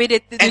 on a payé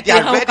des And they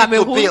are terrains au ready to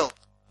Cameroun. build.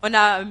 On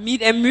a mis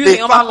des murs They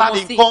et on va found land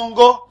in commencer.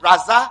 Congo,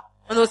 Brazza,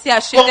 On a aussi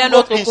acheté un Congo,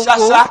 autre Congo.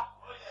 Kinshasa.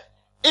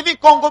 Even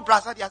Congo,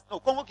 Brazza,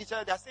 Congo,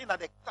 Kinshasa, they are saying that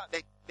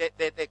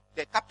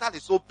the capital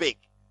is so big.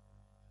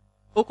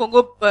 Au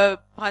Congo,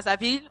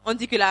 Brazzaville, on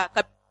dit que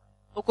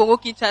au Congo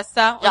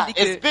Kinshasa, on Yeah, dit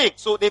it's que, big.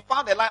 So they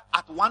found the land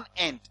at one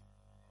end.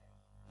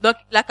 donc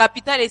la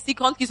capitale est si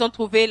grande qu'ils ont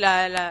trouvé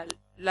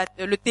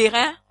le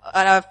terrain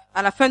à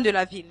la fin de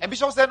la ville. And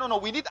Bishop said, no,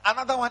 we need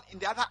another one in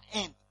the other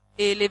end.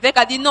 Et l'évêque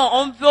a dit non,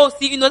 on veut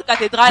aussi une autre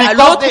cathédrale à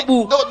Because l'autre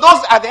bout.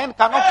 those at the end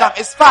cannot come.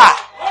 It's far.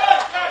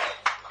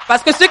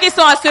 Parce que ceux qui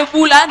sont à ce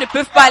bout-là ne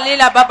peuvent pas aller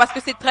là-bas parce que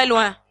c'est très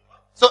loin.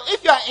 So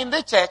if you are in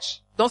the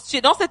church, Donc si tu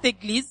es dans cette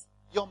église,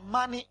 your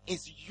money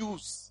is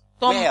used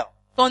ton, well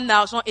ton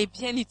argent est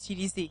bien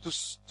utilisé to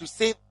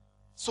save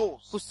souls.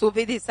 pour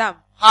sauver des âmes.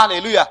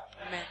 Hallelujah.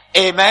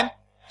 Amen. Amen.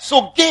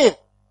 So give.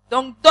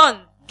 Donc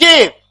donne.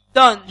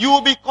 You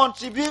will be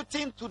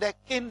contributing to the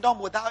kingdom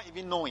without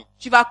even knowing.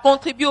 Tu vas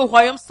contribuer au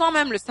royaume sans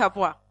même le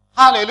savoir.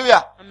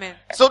 Hallelujah. Amen.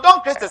 So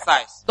don't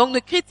criticize. Donc ne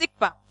critique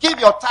pas. Give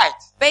your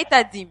tithe. Paye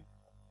ta dîme.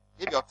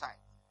 Give your tithe.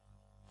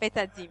 Paye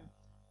ta dîme.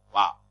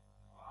 Wow.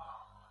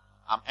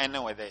 I'm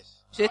ending with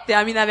this. Je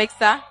termine avec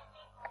ça.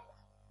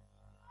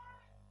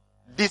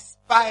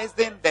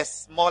 despising the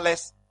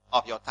smallest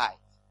of your tithe.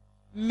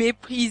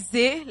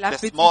 Méprisez la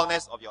The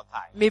smallness of your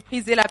tithe.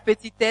 méprisez la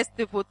petitesse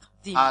de votre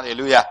dîme.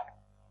 Hallelujah.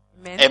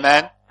 Amen.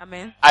 Amen.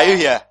 Amen. Are you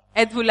here?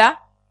 Êtes-vous là?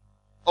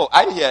 Oh,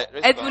 are you here?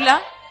 Raise Êtes-vous your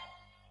là?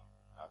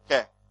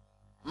 Okay.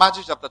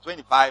 Matthew chapter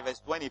 25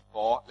 verse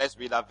 24. Let's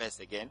read that verse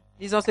again.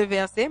 Lisons ce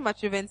verset,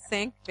 Matthieu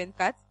 25,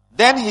 24.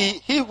 Then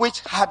he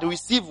which had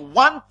received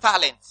 1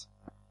 talent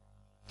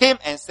came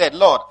and said,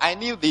 Lord, I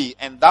knew thee,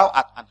 and thou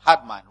art an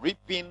hard man,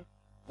 reaping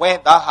where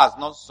thou hast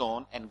not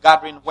sown, and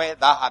gathering where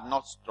thou hast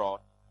not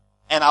strawed.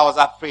 And I was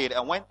afraid,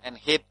 and went and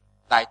hid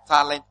thy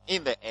talent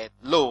in the earth.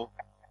 Lo,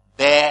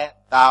 there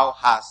thou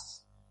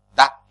hast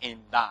that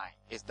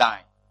is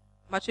thine.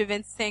 Matthieu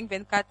 25,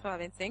 24 à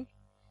 25.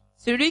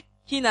 Celui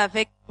qui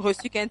n'avait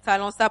reçu qu'un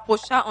talent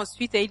s'approcha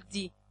ensuite et il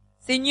dit,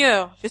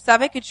 Seigneur, je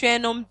savais que tu es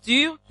un homme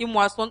dur qui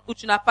moissonne où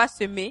tu n'as pas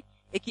semé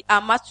et qui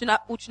amasse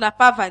où tu n'as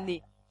pas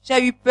vanné. J'ai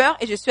eu peur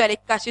et je suis allé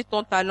cacher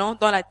ton talent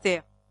dans la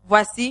terre.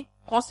 Voici,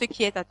 prends ce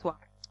qui est à toi.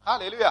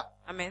 Hallelujah.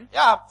 Amen.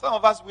 Yeah, some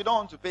of us, we don't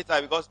want to pay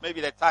tithe because maybe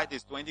the tithe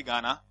is 20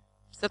 Ghana.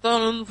 Certains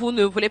d'entre vous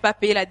ne voulez pas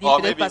payer la dîme Or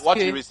peut-être maybe parce what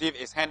you que, receive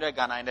is 100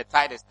 Ghana and the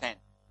tithe is 10.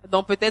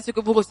 donc peut-être ce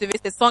que vous recevez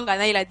c'est 100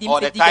 Ghana et la dîme Or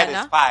c'est the 10 tithe is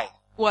Ghana. 5.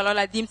 Ou alors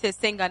la dîme c'est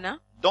 5 Ghana.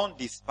 Don't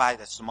despise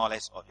the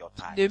smallest of your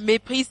tithe. Ne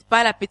méprise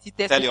pas la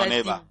petitesse Tell de your ta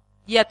neighbor. dîme.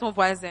 Dis à ton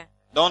voisin.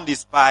 Don't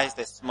despise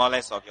the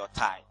smallest of your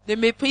tithe. Ne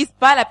méprise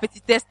pas la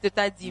petitesse de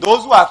ta dîme.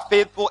 Those who are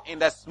faithful in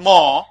the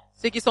small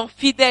Ceux qui sont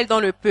fidèles dans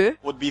le peu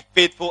would be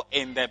faithful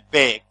in the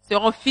big.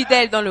 seront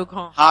fidèles dans le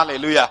grand.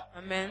 Hallelujah.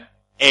 Amen.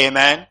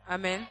 Amen.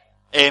 Amen.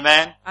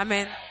 Amen.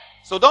 Amen.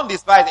 So don't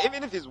despise it.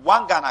 Even if it's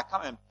 1 Ghana,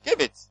 come and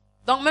give it.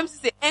 Donc même si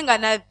c'est un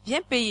Ghana,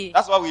 viens payer.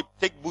 That's why we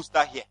take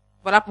booster here.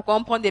 Voilà pourquoi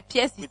on prend des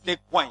pièces We ici.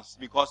 take coins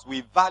because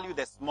we value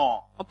the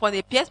small. On prend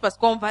des pièces parce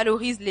qu'on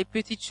valorise les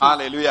petites choses.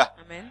 Hallelujah.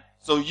 Amen.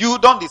 So you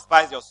don't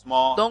despise your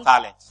small Donc,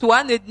 talent.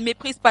 toi, ne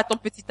méprise pas ton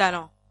petit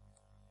talent.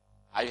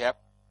 Are you happy?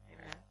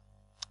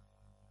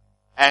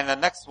 And the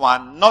next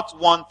one, not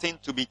wanting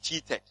to be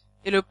cheated.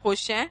 Et le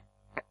prochain,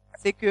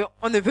 c'est que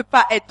on ne veut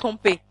pas être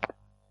trompé.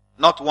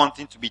 Not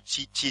wanting to be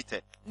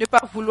cheated. Ne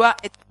pas vouloir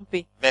être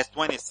trompé. Verse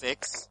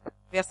 26,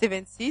 Verset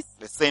 26,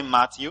 the same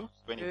Matthew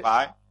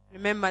 25. le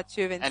même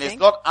Matthieu And his 25.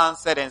 Lord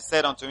answered and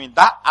said unto him,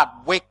 Thou art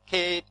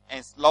wicked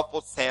and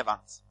slothful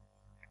servant.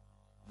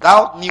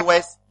 Thou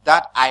knewest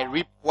that I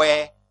reap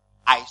where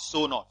I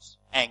sow not,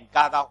 and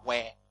gather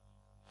where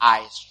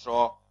I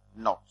straw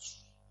not.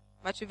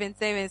 Matthieu 25,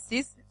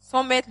 26.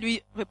 Son maître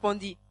lui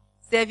répondit,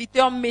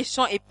 Serviteur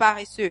méchant et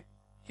paresseux,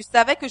 tu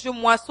savais que je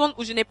moissonne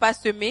où je n'ai pas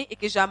semé et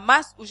que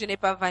j'amasse où je n'ai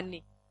pas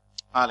vanné.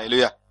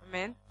 Hallelujah.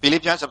 Amen.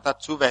 Philippians chapter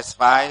 2 verse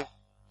 5.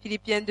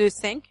 Philippiens 2,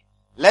 5.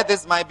 Let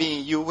this mind be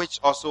in you, which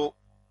also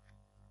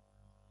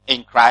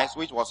in Christ,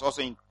 which was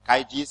also in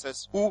Christ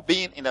Jesus, who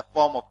being in the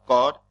form of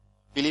God,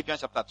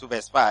 Philippians chapter 2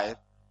 verse 5,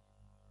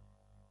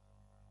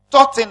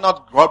 thought it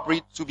not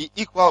robbery to be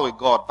equal with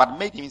God, but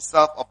made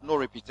himself of no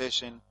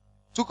reputation,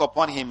 took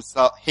upon him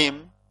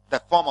the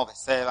form of a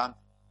servant,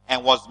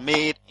 and was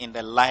made in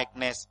the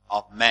likeness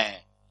of man.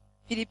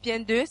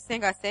 Philippiens 2,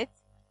 5 à 7.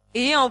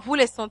 Ayez en vous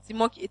les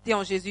sentiments qui étaient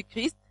en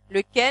Jésus-Christ,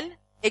 lequel,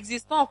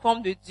 existant en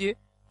forme de Dieu,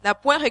 n'a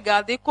point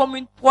regardé comme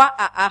une proie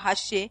à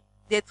arracher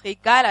d'être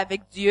égal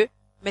avec Dieu,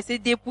 mais s'est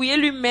dépouillé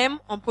lui-même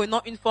en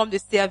prenant une forme de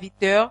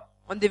serviteur,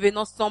 en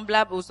devenant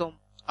semblable aux hommes.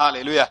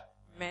 Hallelujah.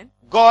 Amen.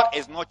 God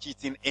is not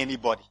cheating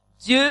anybody.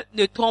 Dieu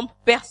ne trompe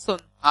personne.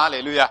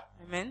 Hallelujah.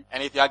 Amen.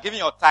 And if you are giving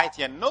your tithe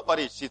here,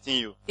 nobody is cheating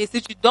you. Et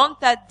si tu donnes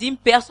ta dîme,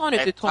 personne ne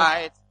te The trompe.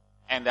 tithe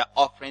and the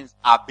offerings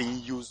are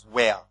being used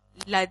well.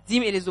 La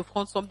dîme et les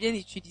offrandes sont bien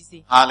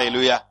utilisées.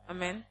 Hallelujah.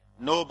 Amen.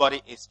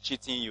 Nobody is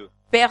cheating you.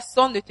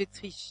 Personne ne te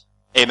triche.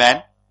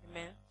 Amen.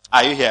 Amen.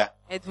 Are you here?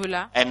 Êtes-vous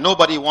là? And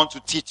nobody wants to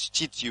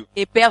cheat you.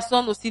 Et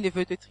personne aussi ne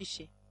veut te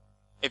tricher.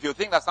 If you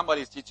think that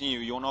somebody is cheating you,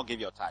 you will not give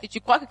your tithe. Si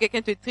tu crois que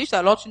quelqu'un te triche,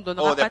 alors tu ne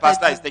donneras Oh, pas the ta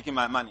pastor is dîme. taking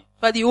my money.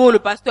 Tu vas dire, oh, le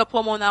pasteur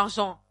prend mon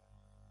argent.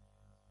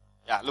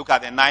 Yeah, look at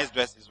the nice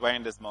dress he's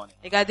wearing this morning.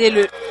 Regardez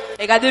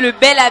le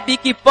bel habit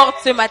qu'il porte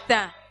ce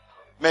matin.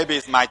 Maybe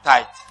it's my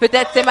tithe.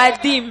 Peut-être c'est ma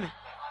dîme.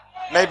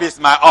 Maybe it's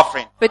my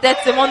offering. Peut-être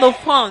c'est mon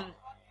offrande.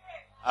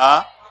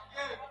 Huh?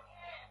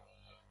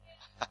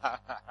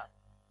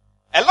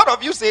 A lot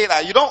of you say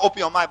that you don't open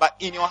your mind, but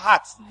in your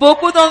heart,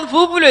 Beaucoup d'entre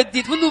vous, vous le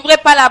dites. Vous n'ouvrez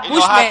pas la in bouche,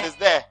 your heart mais is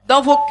there.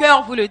 dans vos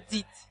cœurs, vous le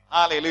dites.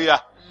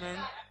 Hallelujah.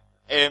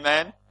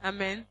 Amen. Amen.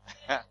 Amen.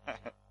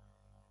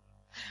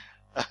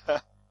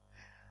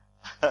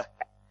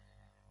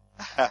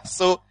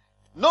 So,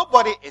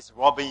 nobody is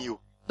robbing you.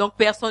 Donc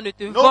personne ne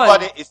te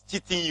Nobody vole. is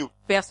cheating you.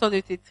 Personne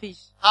ne te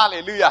triche.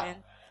 Hallelujah.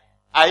 Amen.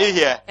 Are you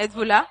here?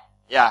 Êtes-vous là?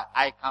 Yeah,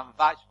 I can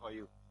vouch for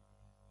you.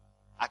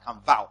 I can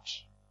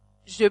vouch.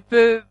 Je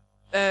peux,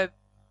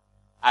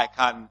 I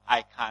can,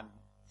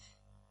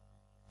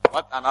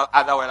 what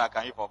another word I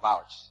can use for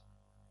vouch?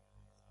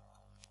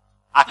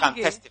 I can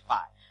Okay.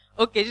 testify.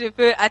 je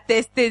peux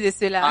attester de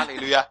cela.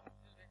 Hallelujah.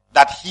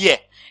 That here,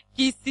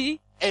 Qu'ici,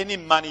 any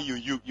money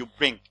you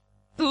bring,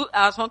 tout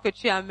argent que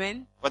tu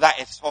amènes, whether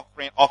it's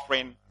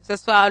offering, que ce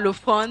soit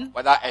l'offrande,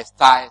 whether it's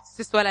tithe,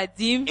 que ce soit la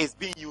dîme, is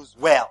being used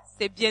well.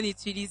 c'est bien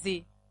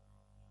utilisé.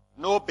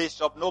 No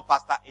bishop, no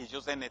pastor is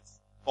using it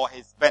for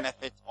his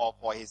benefit or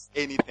for his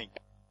anything.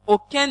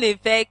 Aucun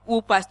évêque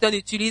ou pasteur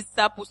n'utilise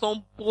ça pour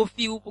son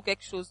profit ou pour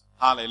quelque chose.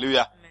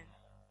 Hallelujah. Amen.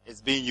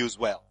 It's being used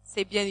well.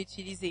 C'est bien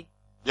utilisé.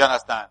 You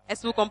understand?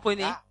 Est-ce que vous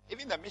comprenez?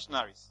 Even the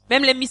missionaries,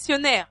 Même les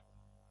missionnaires,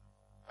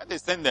 when they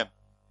send them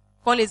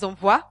quand on les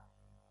envoie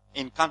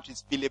in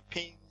countries,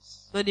 Philippines,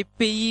 dans des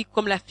pays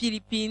comme la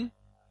Philippine,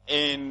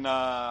 in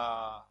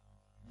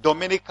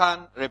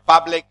Dominican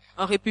Republic,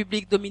 en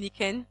République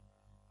dominicaine,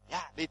 yeah,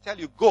 they tell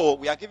you, go,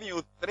 we are giving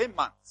you 3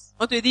 months.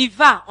 on te dit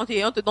va, on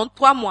te donne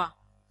 3 mois.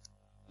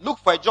 Look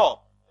for a job.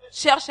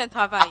 Cherche un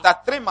travail.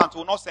 After 3 months, we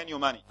will not send you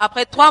money.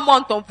 Après 3 mois,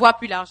 on t'envoie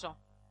plus l'argent.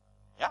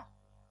 Yeah.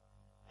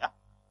 Yeah.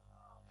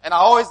 And I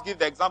always give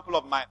the example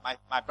of my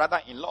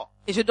brother-in-law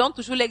Et je donne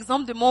toujours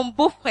l'exemple de mon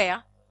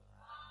beau-frère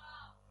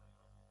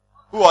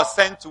who was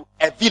sent to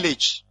a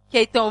village, qui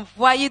a été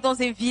envoyé dans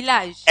un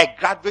village. a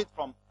graduate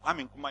from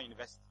Kwame Nkrumah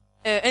University,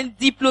 Un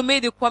diplômé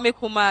de Kwame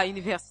Nkrumah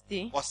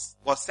Université.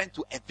 was sent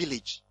to a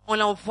village. On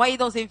l'a envoyé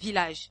dans un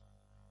village.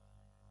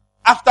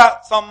 After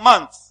some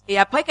months, Et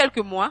après quelques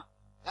mois,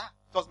 yeah,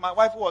 it was my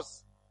wife who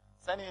was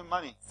sending him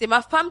money. c'est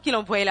ma femme qui l'a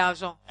envoyé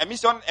l'argent. A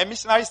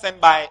missionary sent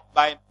by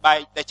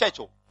the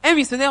church. Un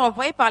missionnaire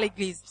envoyé par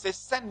l'église. He said,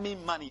 send me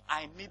money.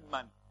 I need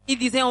money. Il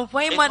disait,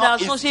 envoyez-moi It's not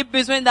d'argent, easy. j'ai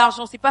besoin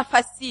d'argent, c'est pas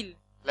facile.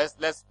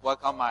 Let's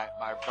welcome my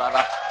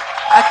brother.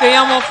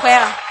 Accueillons mon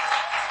frère.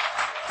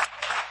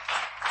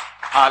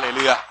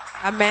 Hallelujah.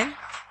 Amen.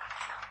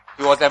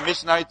 He was a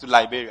missionary to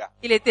Liberia.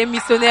 Il était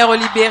missionnaire au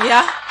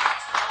Libéria.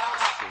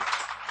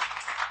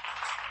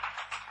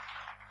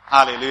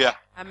 Hallelujah.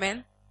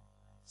 Amen.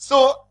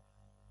 So,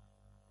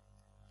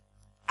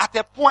 at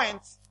a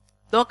point,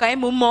 Donc, à un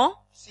moment,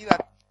 see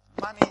that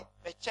money,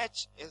 the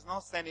church is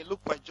not sending, look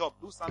for a job,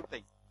 do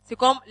something. c'est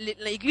comme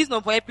l'église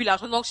n'envoyait plus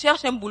l'argent. Donc,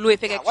 cherche un boulot et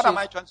fais Yeah, quelque what am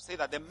chose. I trying to say?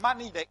 That the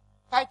money, the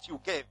tithe you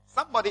gave,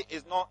 somebody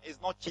is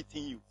not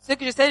cheating you. Ce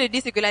que j'essaie de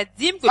dire, c'est que la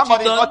dîme que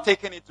Somebody tu is not donnes,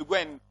 taking it to go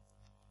and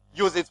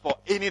use it for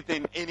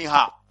anything,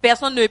 anyhow.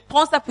 personne ne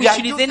prend ça pour We are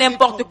utiliser using it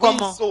n'importe to win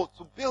comment. souls,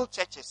 to build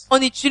churches.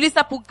 On utilise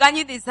ça pour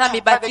gagner des âmes et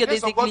Yeah, by the bâtir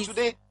grace des of God églises.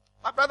 today,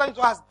 my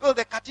brother-in-law has built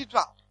a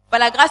cathedral Par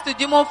la grâce de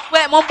Dieu, mon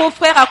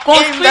beau-frère a in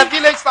construit the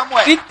village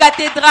somewhere. une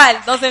cathédrale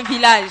dans un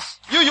village.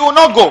 You will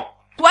not go.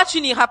 Toi, tu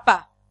n'iras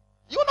pas.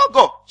 You will not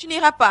go. Tu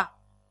n'iras pas.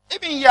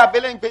 Even here,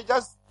 Beleng, pay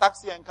just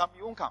taxi and come.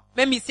 You won't come.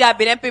 Même ici à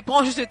Belém,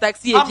 prends juste le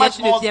taxi et How viens, much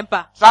tu ne more viens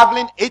pas.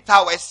 traveling 8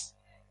 hours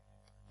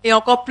Et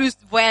encore plus,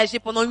 voyager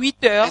pendant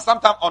 8 heures, and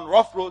sometimes on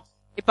rough roads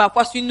et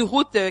parfois sur une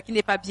route qui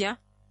n'est pas bien,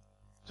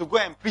 to go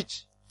and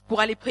preach. pour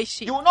aller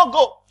prêcher. You will not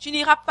go. Tu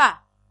n'iras pas.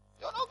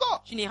 You will not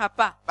go. Tu n'iras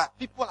pas. But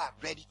people are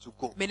ready to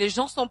go. Mais les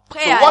gens sont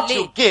prêts So à what aller.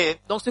 you give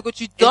Donc ce que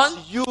tu donnes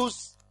is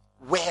used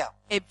well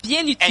est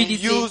bien and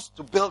utilisé used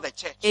to build a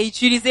church. et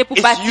utilisé pour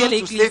It's bâtir used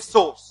to save l'église.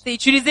 souls. C'est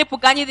utilisé pour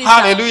gagner des âmes.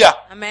 Hallelujah.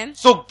 Amen.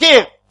 So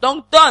give,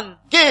 Donc donne,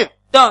 give,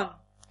 donne,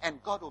 and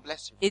God will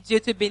bless you. et Dieu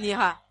te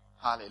bénira.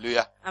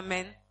 Hallelujah.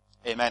 Amen.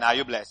 Amen. Are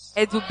you blessed?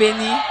 Êtes-vous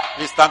bénis?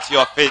 Please stand to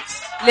your feet.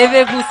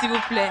 Levez-vous, s'il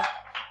vous plaît.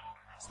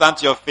 Stand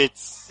to your feet.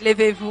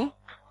 Levez-vous.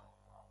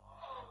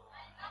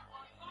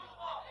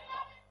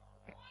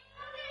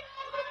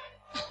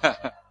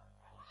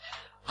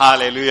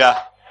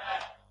 Hallelujah.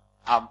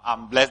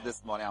 I'm blessed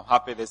this morning. I'm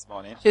happy this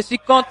morning Je suis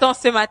content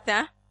ce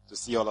matin to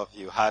see all of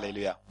you.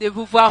 Hallelujah. de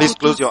vous voir Please vous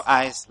close tous. your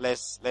eyes.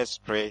 Let's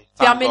pray.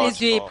 Thank Fermez God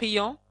les yeux et for,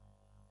 prions.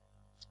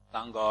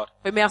 thank God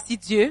Remercie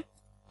Dieu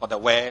for the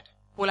word.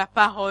 pour la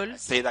parole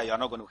Say that you are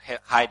not going to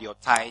hide your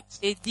tithe.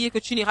 et dire que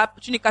tu ne You are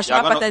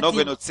cacheras pas ta not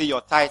going dîme. to see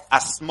your tithe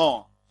as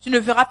small. Tu ne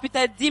verras plus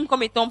ta dîme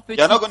comme étant You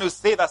are not petite. going to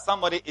say that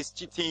somebody is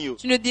cheating you,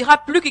 Tu ne diras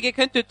plus que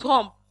quelqu'un te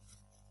trompe,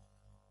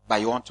 but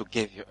you want to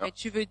give you mais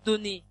tu veux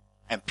donner.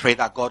 and pray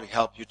that God will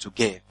help you to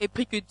give Et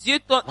prie que Dieu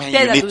When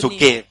t'aide you à need to donner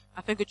give.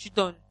 afin que tu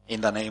donnes in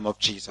the name of au nom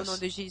Jesus.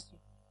 de Jésus.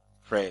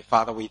 Pray.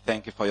 Father, we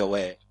thank you for your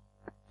word.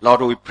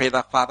 Lord, we pray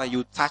that, Father,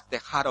 you touch the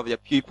heart of your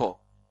people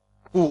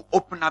who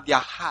open up their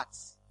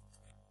hearts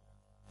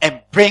and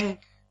bring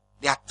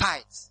their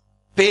tithes,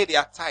 pay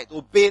their tithe,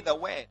 obey the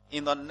word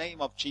in the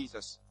name of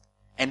Jesus.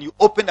 And you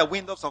open the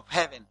windows of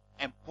heaven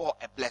and pour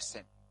a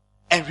blessing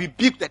and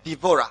rebuke the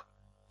devourer.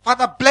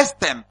 Father, bless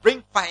them.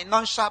 Bring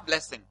financial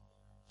blessing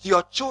to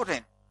your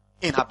children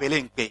in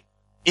Abelengbe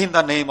in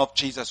the name of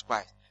Jesus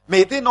Christ.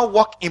 May they not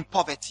walk in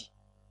poverty,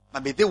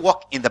 but may they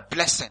walk in the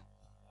blessing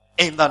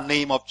in the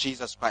name of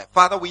Jesus Christ.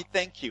 Father, we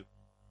thank you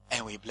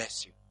and we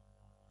bless you.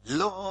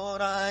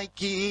 Lord, I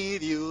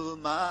give you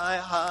my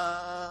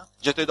heart.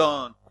 Je te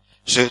donne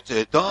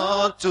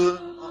tout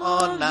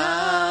mon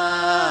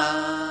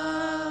âme.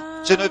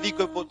 Je ne vis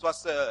que pour toi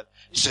seul.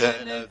 Je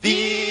ne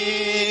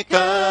vis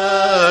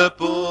que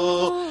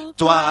pour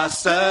toi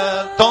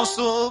seul. Ton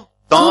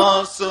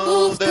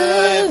souffle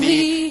de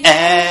vie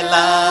est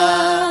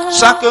là.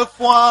 Chaque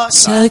fois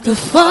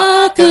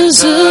que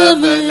je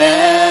me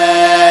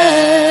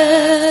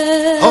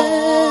lève,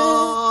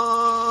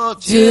 oh,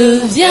 Dieu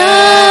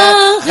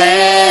vient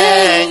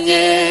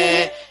régner.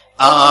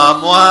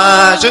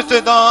 je te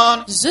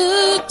donne.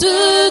 Je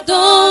te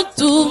donne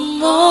tout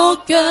mon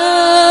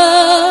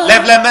cœur.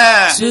 Lève les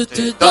mains. Je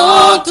te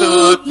donne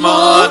toute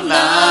mon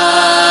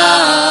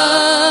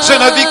âme. Je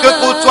ne vis que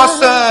pour toi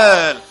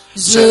seul.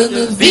 Je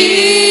ne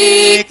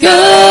vis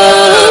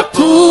que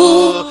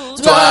pour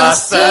toi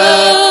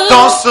seul.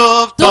 Ton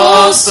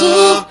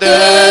souffle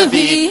de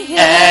vie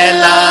est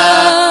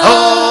là.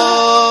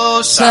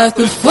 Oh,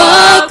 Chaque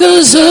fois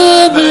que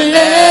je me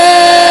lève,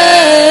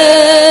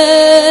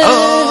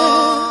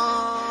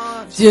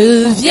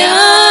 Dieu vient.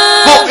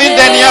 pour une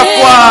dernière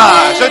fois,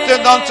 je te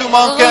donne tout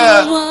mon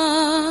cœur.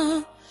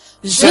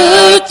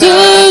 Je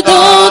te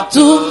donne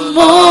tout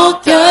mon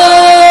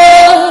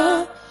cœur.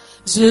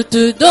 Je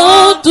te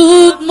donne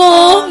toute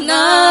mon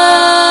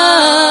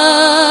âme.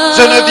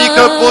 Je ne vis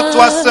que pour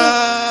toi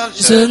seul.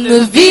 Je ne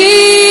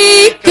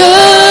vis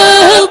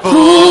que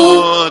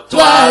pour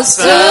toi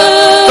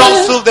seul. Ton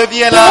souffle de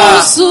vie est Ton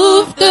là.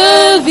 souffle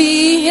de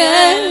vie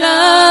est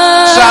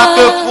là.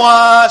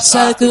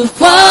 Chaque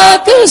fois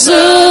que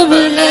je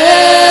me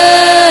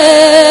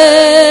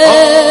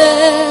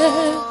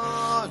lève,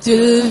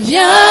 Dieu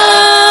vient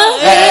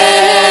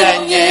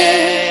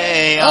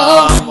régner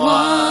en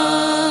moi.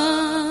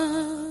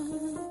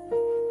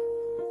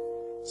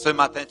 Ce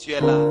matin, tu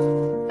es là.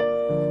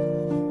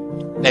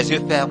 Les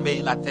yeux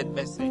fermés, la tête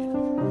baissée.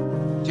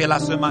 Tu es là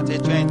ce matin,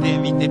 tu as été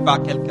invité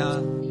par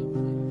quelqu'un.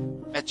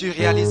 Mais tu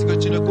réalises que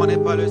tu ne connais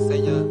pas le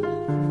Seigneur.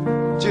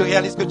 Tu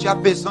réalises que tu as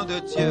besoin de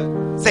Dieu.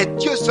 C'est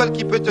Dieu seul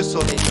qui peut te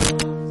sauver.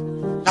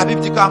 La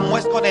Bible dit qu'à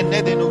moins qu'on est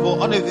né de nouveau,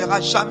 on ne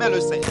verra jamais le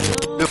Seigneur,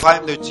 le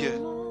royaume de Dieu.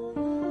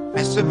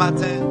 Mais ce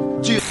matin,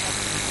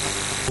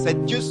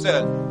 c'est Dieu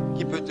seul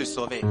qui peut te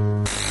sauver.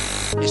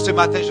 Et ce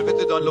matin, je vais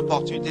te donner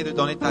l'opportunité de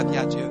donner ta vie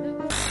à Dieu.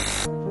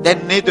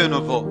 D'être né de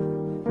nouveau.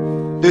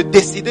 De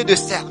décider de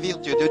servir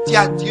Dieu. De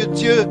dire à Dieu,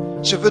 Dieu,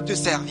 je veux te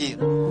servir.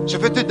 Je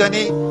veux te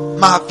donner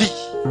ma vie.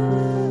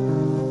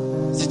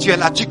 Si tu es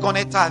là, tu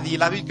connais ta vie.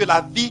 La vie que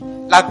la vie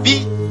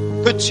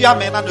que tu as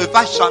maintenant ne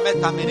va jamais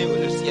t'amener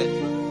au ciel.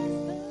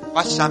 Ne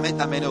va jamais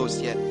t'amener au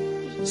ciel.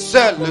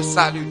 Seul le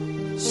salut.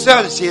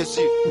 Seul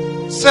Jésus.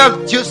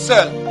 Seul Dieu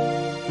seul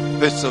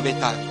peut sauver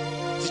ta vie.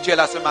 Si tu es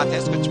là ce matin,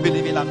 est-ce que tu peux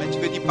lever la main? Tu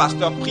peux dire,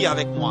 pasteur, prie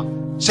avec moi.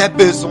 J'ai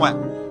besoin.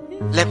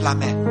 Lève la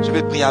main. Je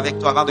vais prier avec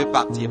toi avant de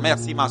partir.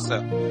 Merci, ma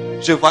soeur.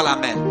 Je vois la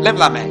main. Lève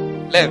la main.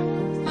 Lève.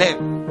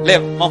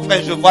 Mon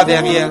frère, je vois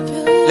derrière.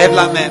 Lève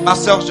la main. Ma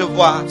soeur, je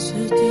vois.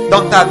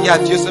 Donne ta vie à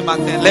Dieu ce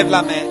matin. Lève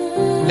la main.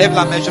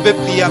 Je vais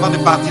prier avant de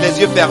partir. Les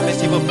yeux fermés,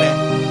 s'il vous plaît.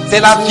 C'est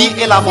la vie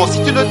et la mort. Si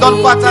tu ne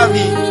donnes pas ta vie,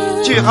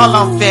 tu iras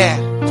en enfer.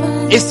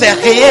 Et c'est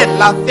réel.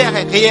 L'enfer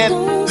est réel.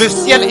 Le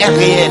ciel est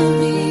réel.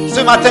 Ce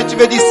matin, tu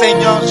veux dire,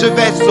 Seigneur, je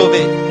vais être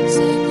sauvé.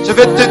 Je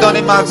vais te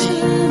donner ma vie.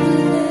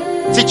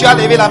 Si tu as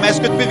levé la main, est-ce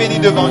que tu peux venir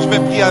devant? Je vais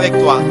prier avec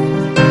toi.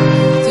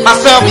 Ma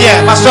soeur,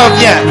 viens.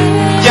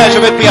 Viens, je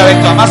vais prier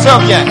avec toi. Ma soeur,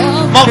 viens.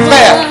 Mon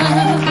frère.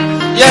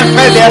 Il y a un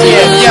frère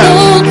derrière. Viens.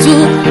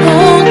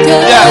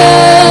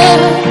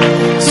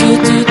 Je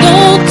te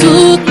donne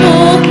toute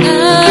mon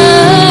âme.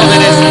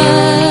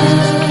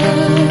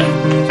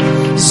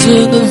 Je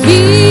ne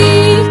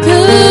vis que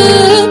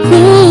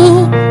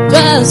pour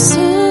toi seul.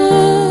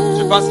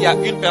 Je pense qu'il y a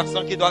une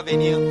personne qui doit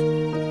venir.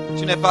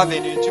 Tu n'es pas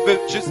venu. Tu peux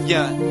juste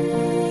bien.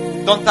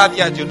 Donne ta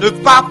vie à Dieu. Ne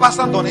pars pas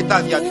sans donner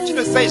ta vie à Dieu. Tu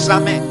ne sais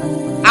jamais.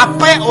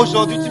 Après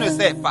aujourd'hui, tu ne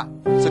sais pas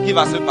ce qui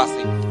va se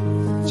passer.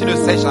 Tu ne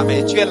sais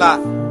jamais. Tu es là.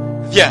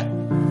 Viens.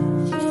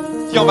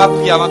 Si on va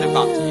prier avant de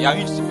partir, il y a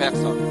une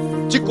personne.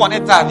 Tu connais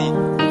ta vie.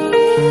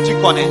 Tu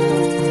connais.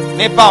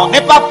 N'aie pas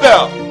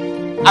peur.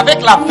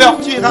 Avec la peur,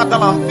 tu iras dans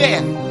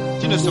l'enfer.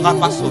 Tu ne seras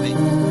pas sauvé.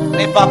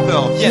 N'aie pas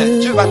peur. Viens.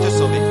 Dieu va te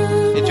sauver.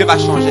 Et Dieu va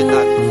changer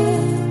ta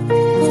vie.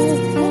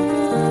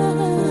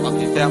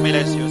 Ok, fermez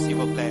les yeux, s'il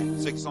vous plaît.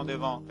 Ceux qui sont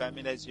devant,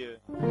 fermez les yeux.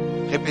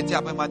 Répétez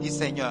après moi, dis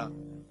Seigneur,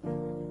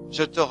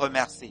 je te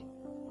remercie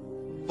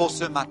pour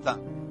ce matin.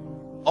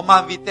 On m'a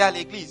invité à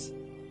l'église,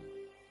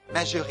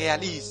 mais je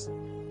réalise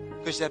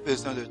que j'ai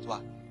besoin de toi.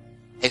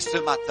 Et ce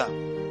matin,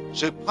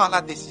 je prends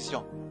la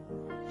décision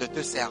de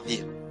te servir.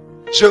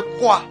 Je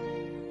crois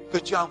que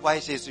tu as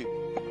envoyé Jésus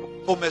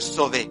pour me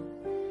sauver.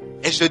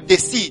 Et je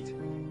décide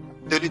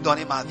de lui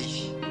donner ma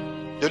vie,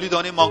 de lui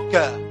donner mon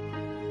cœur.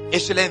 Et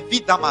je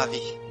l'invite dans ma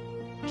vie.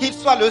 Qu'il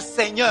soit le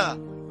Seigneur,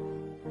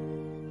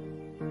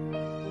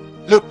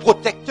 le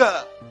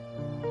protecteur.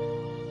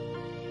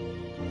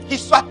 Qu'il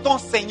soit ton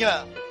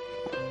Seigneur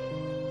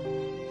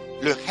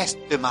le reste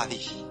de ma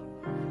vie.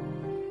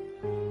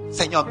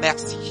 Seigneur,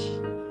 merci.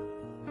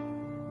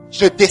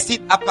 Je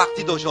décide à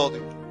partir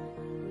d'aujourd'hui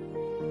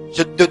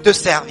de te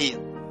servir.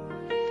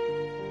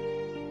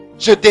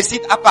 Je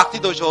décide à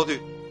partir d'aujourd'hui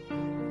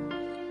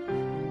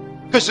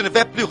que je ne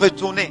vais plus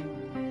retourner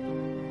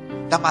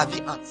dans ma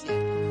vie entière.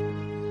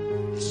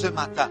 Et ce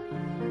matin,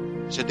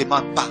 je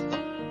demande pardon.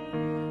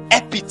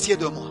 Aie pitié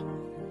de moi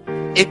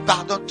et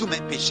pardonne tous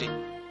mes péchés.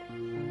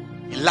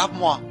 Et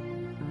lave-moi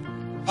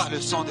par le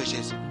sang de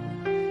Jésus.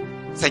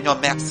 Seigneur,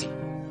 merci.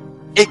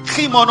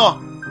 Écris mon nom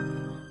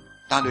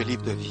dans le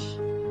livre de vie.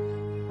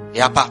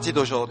 Et à partir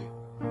d'aujourd'hui,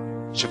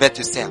 je vais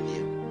te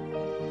servir.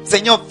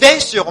 Seigneur,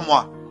 veille sur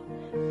moi.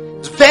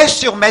 Veille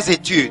sur mes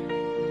études.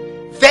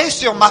 Veille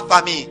sur ma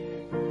famille.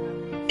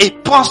 Et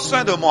prends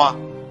soin de moi.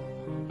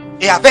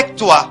 Et avec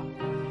toi,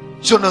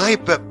 je n'aurai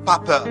pas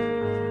peur.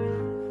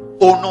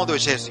 Au nom de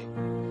Jésus.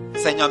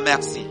 Seigneur,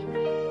 merci.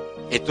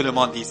 Et tout le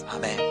monde dise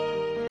Amen.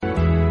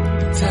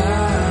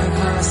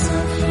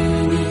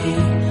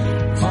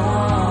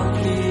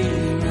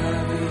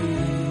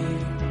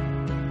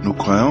 Nous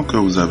croyons que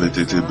vous avez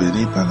été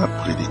bénis par la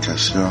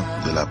prédication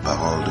de la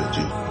parole de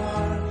Dieu.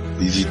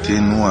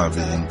 Visitez-nous à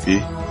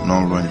BNP,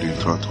 non loin du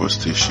Trotro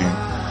Station,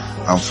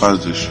 en face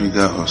de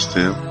Sugar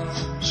Hostel,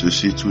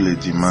 ceci tous les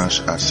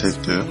dimanches à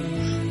 7h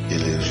et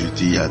les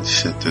jeudis à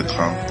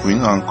 17h30 pour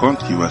une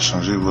rencontre qui va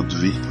changer votre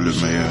vie pour le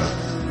meilleur.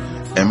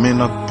 Aimez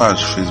notre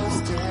page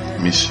Facebook,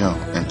 Mission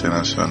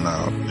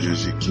Internationale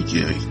Jésus qui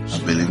guérit à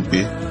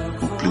BNP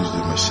pour plus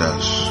de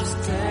messages.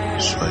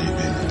 Soyez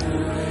bénis.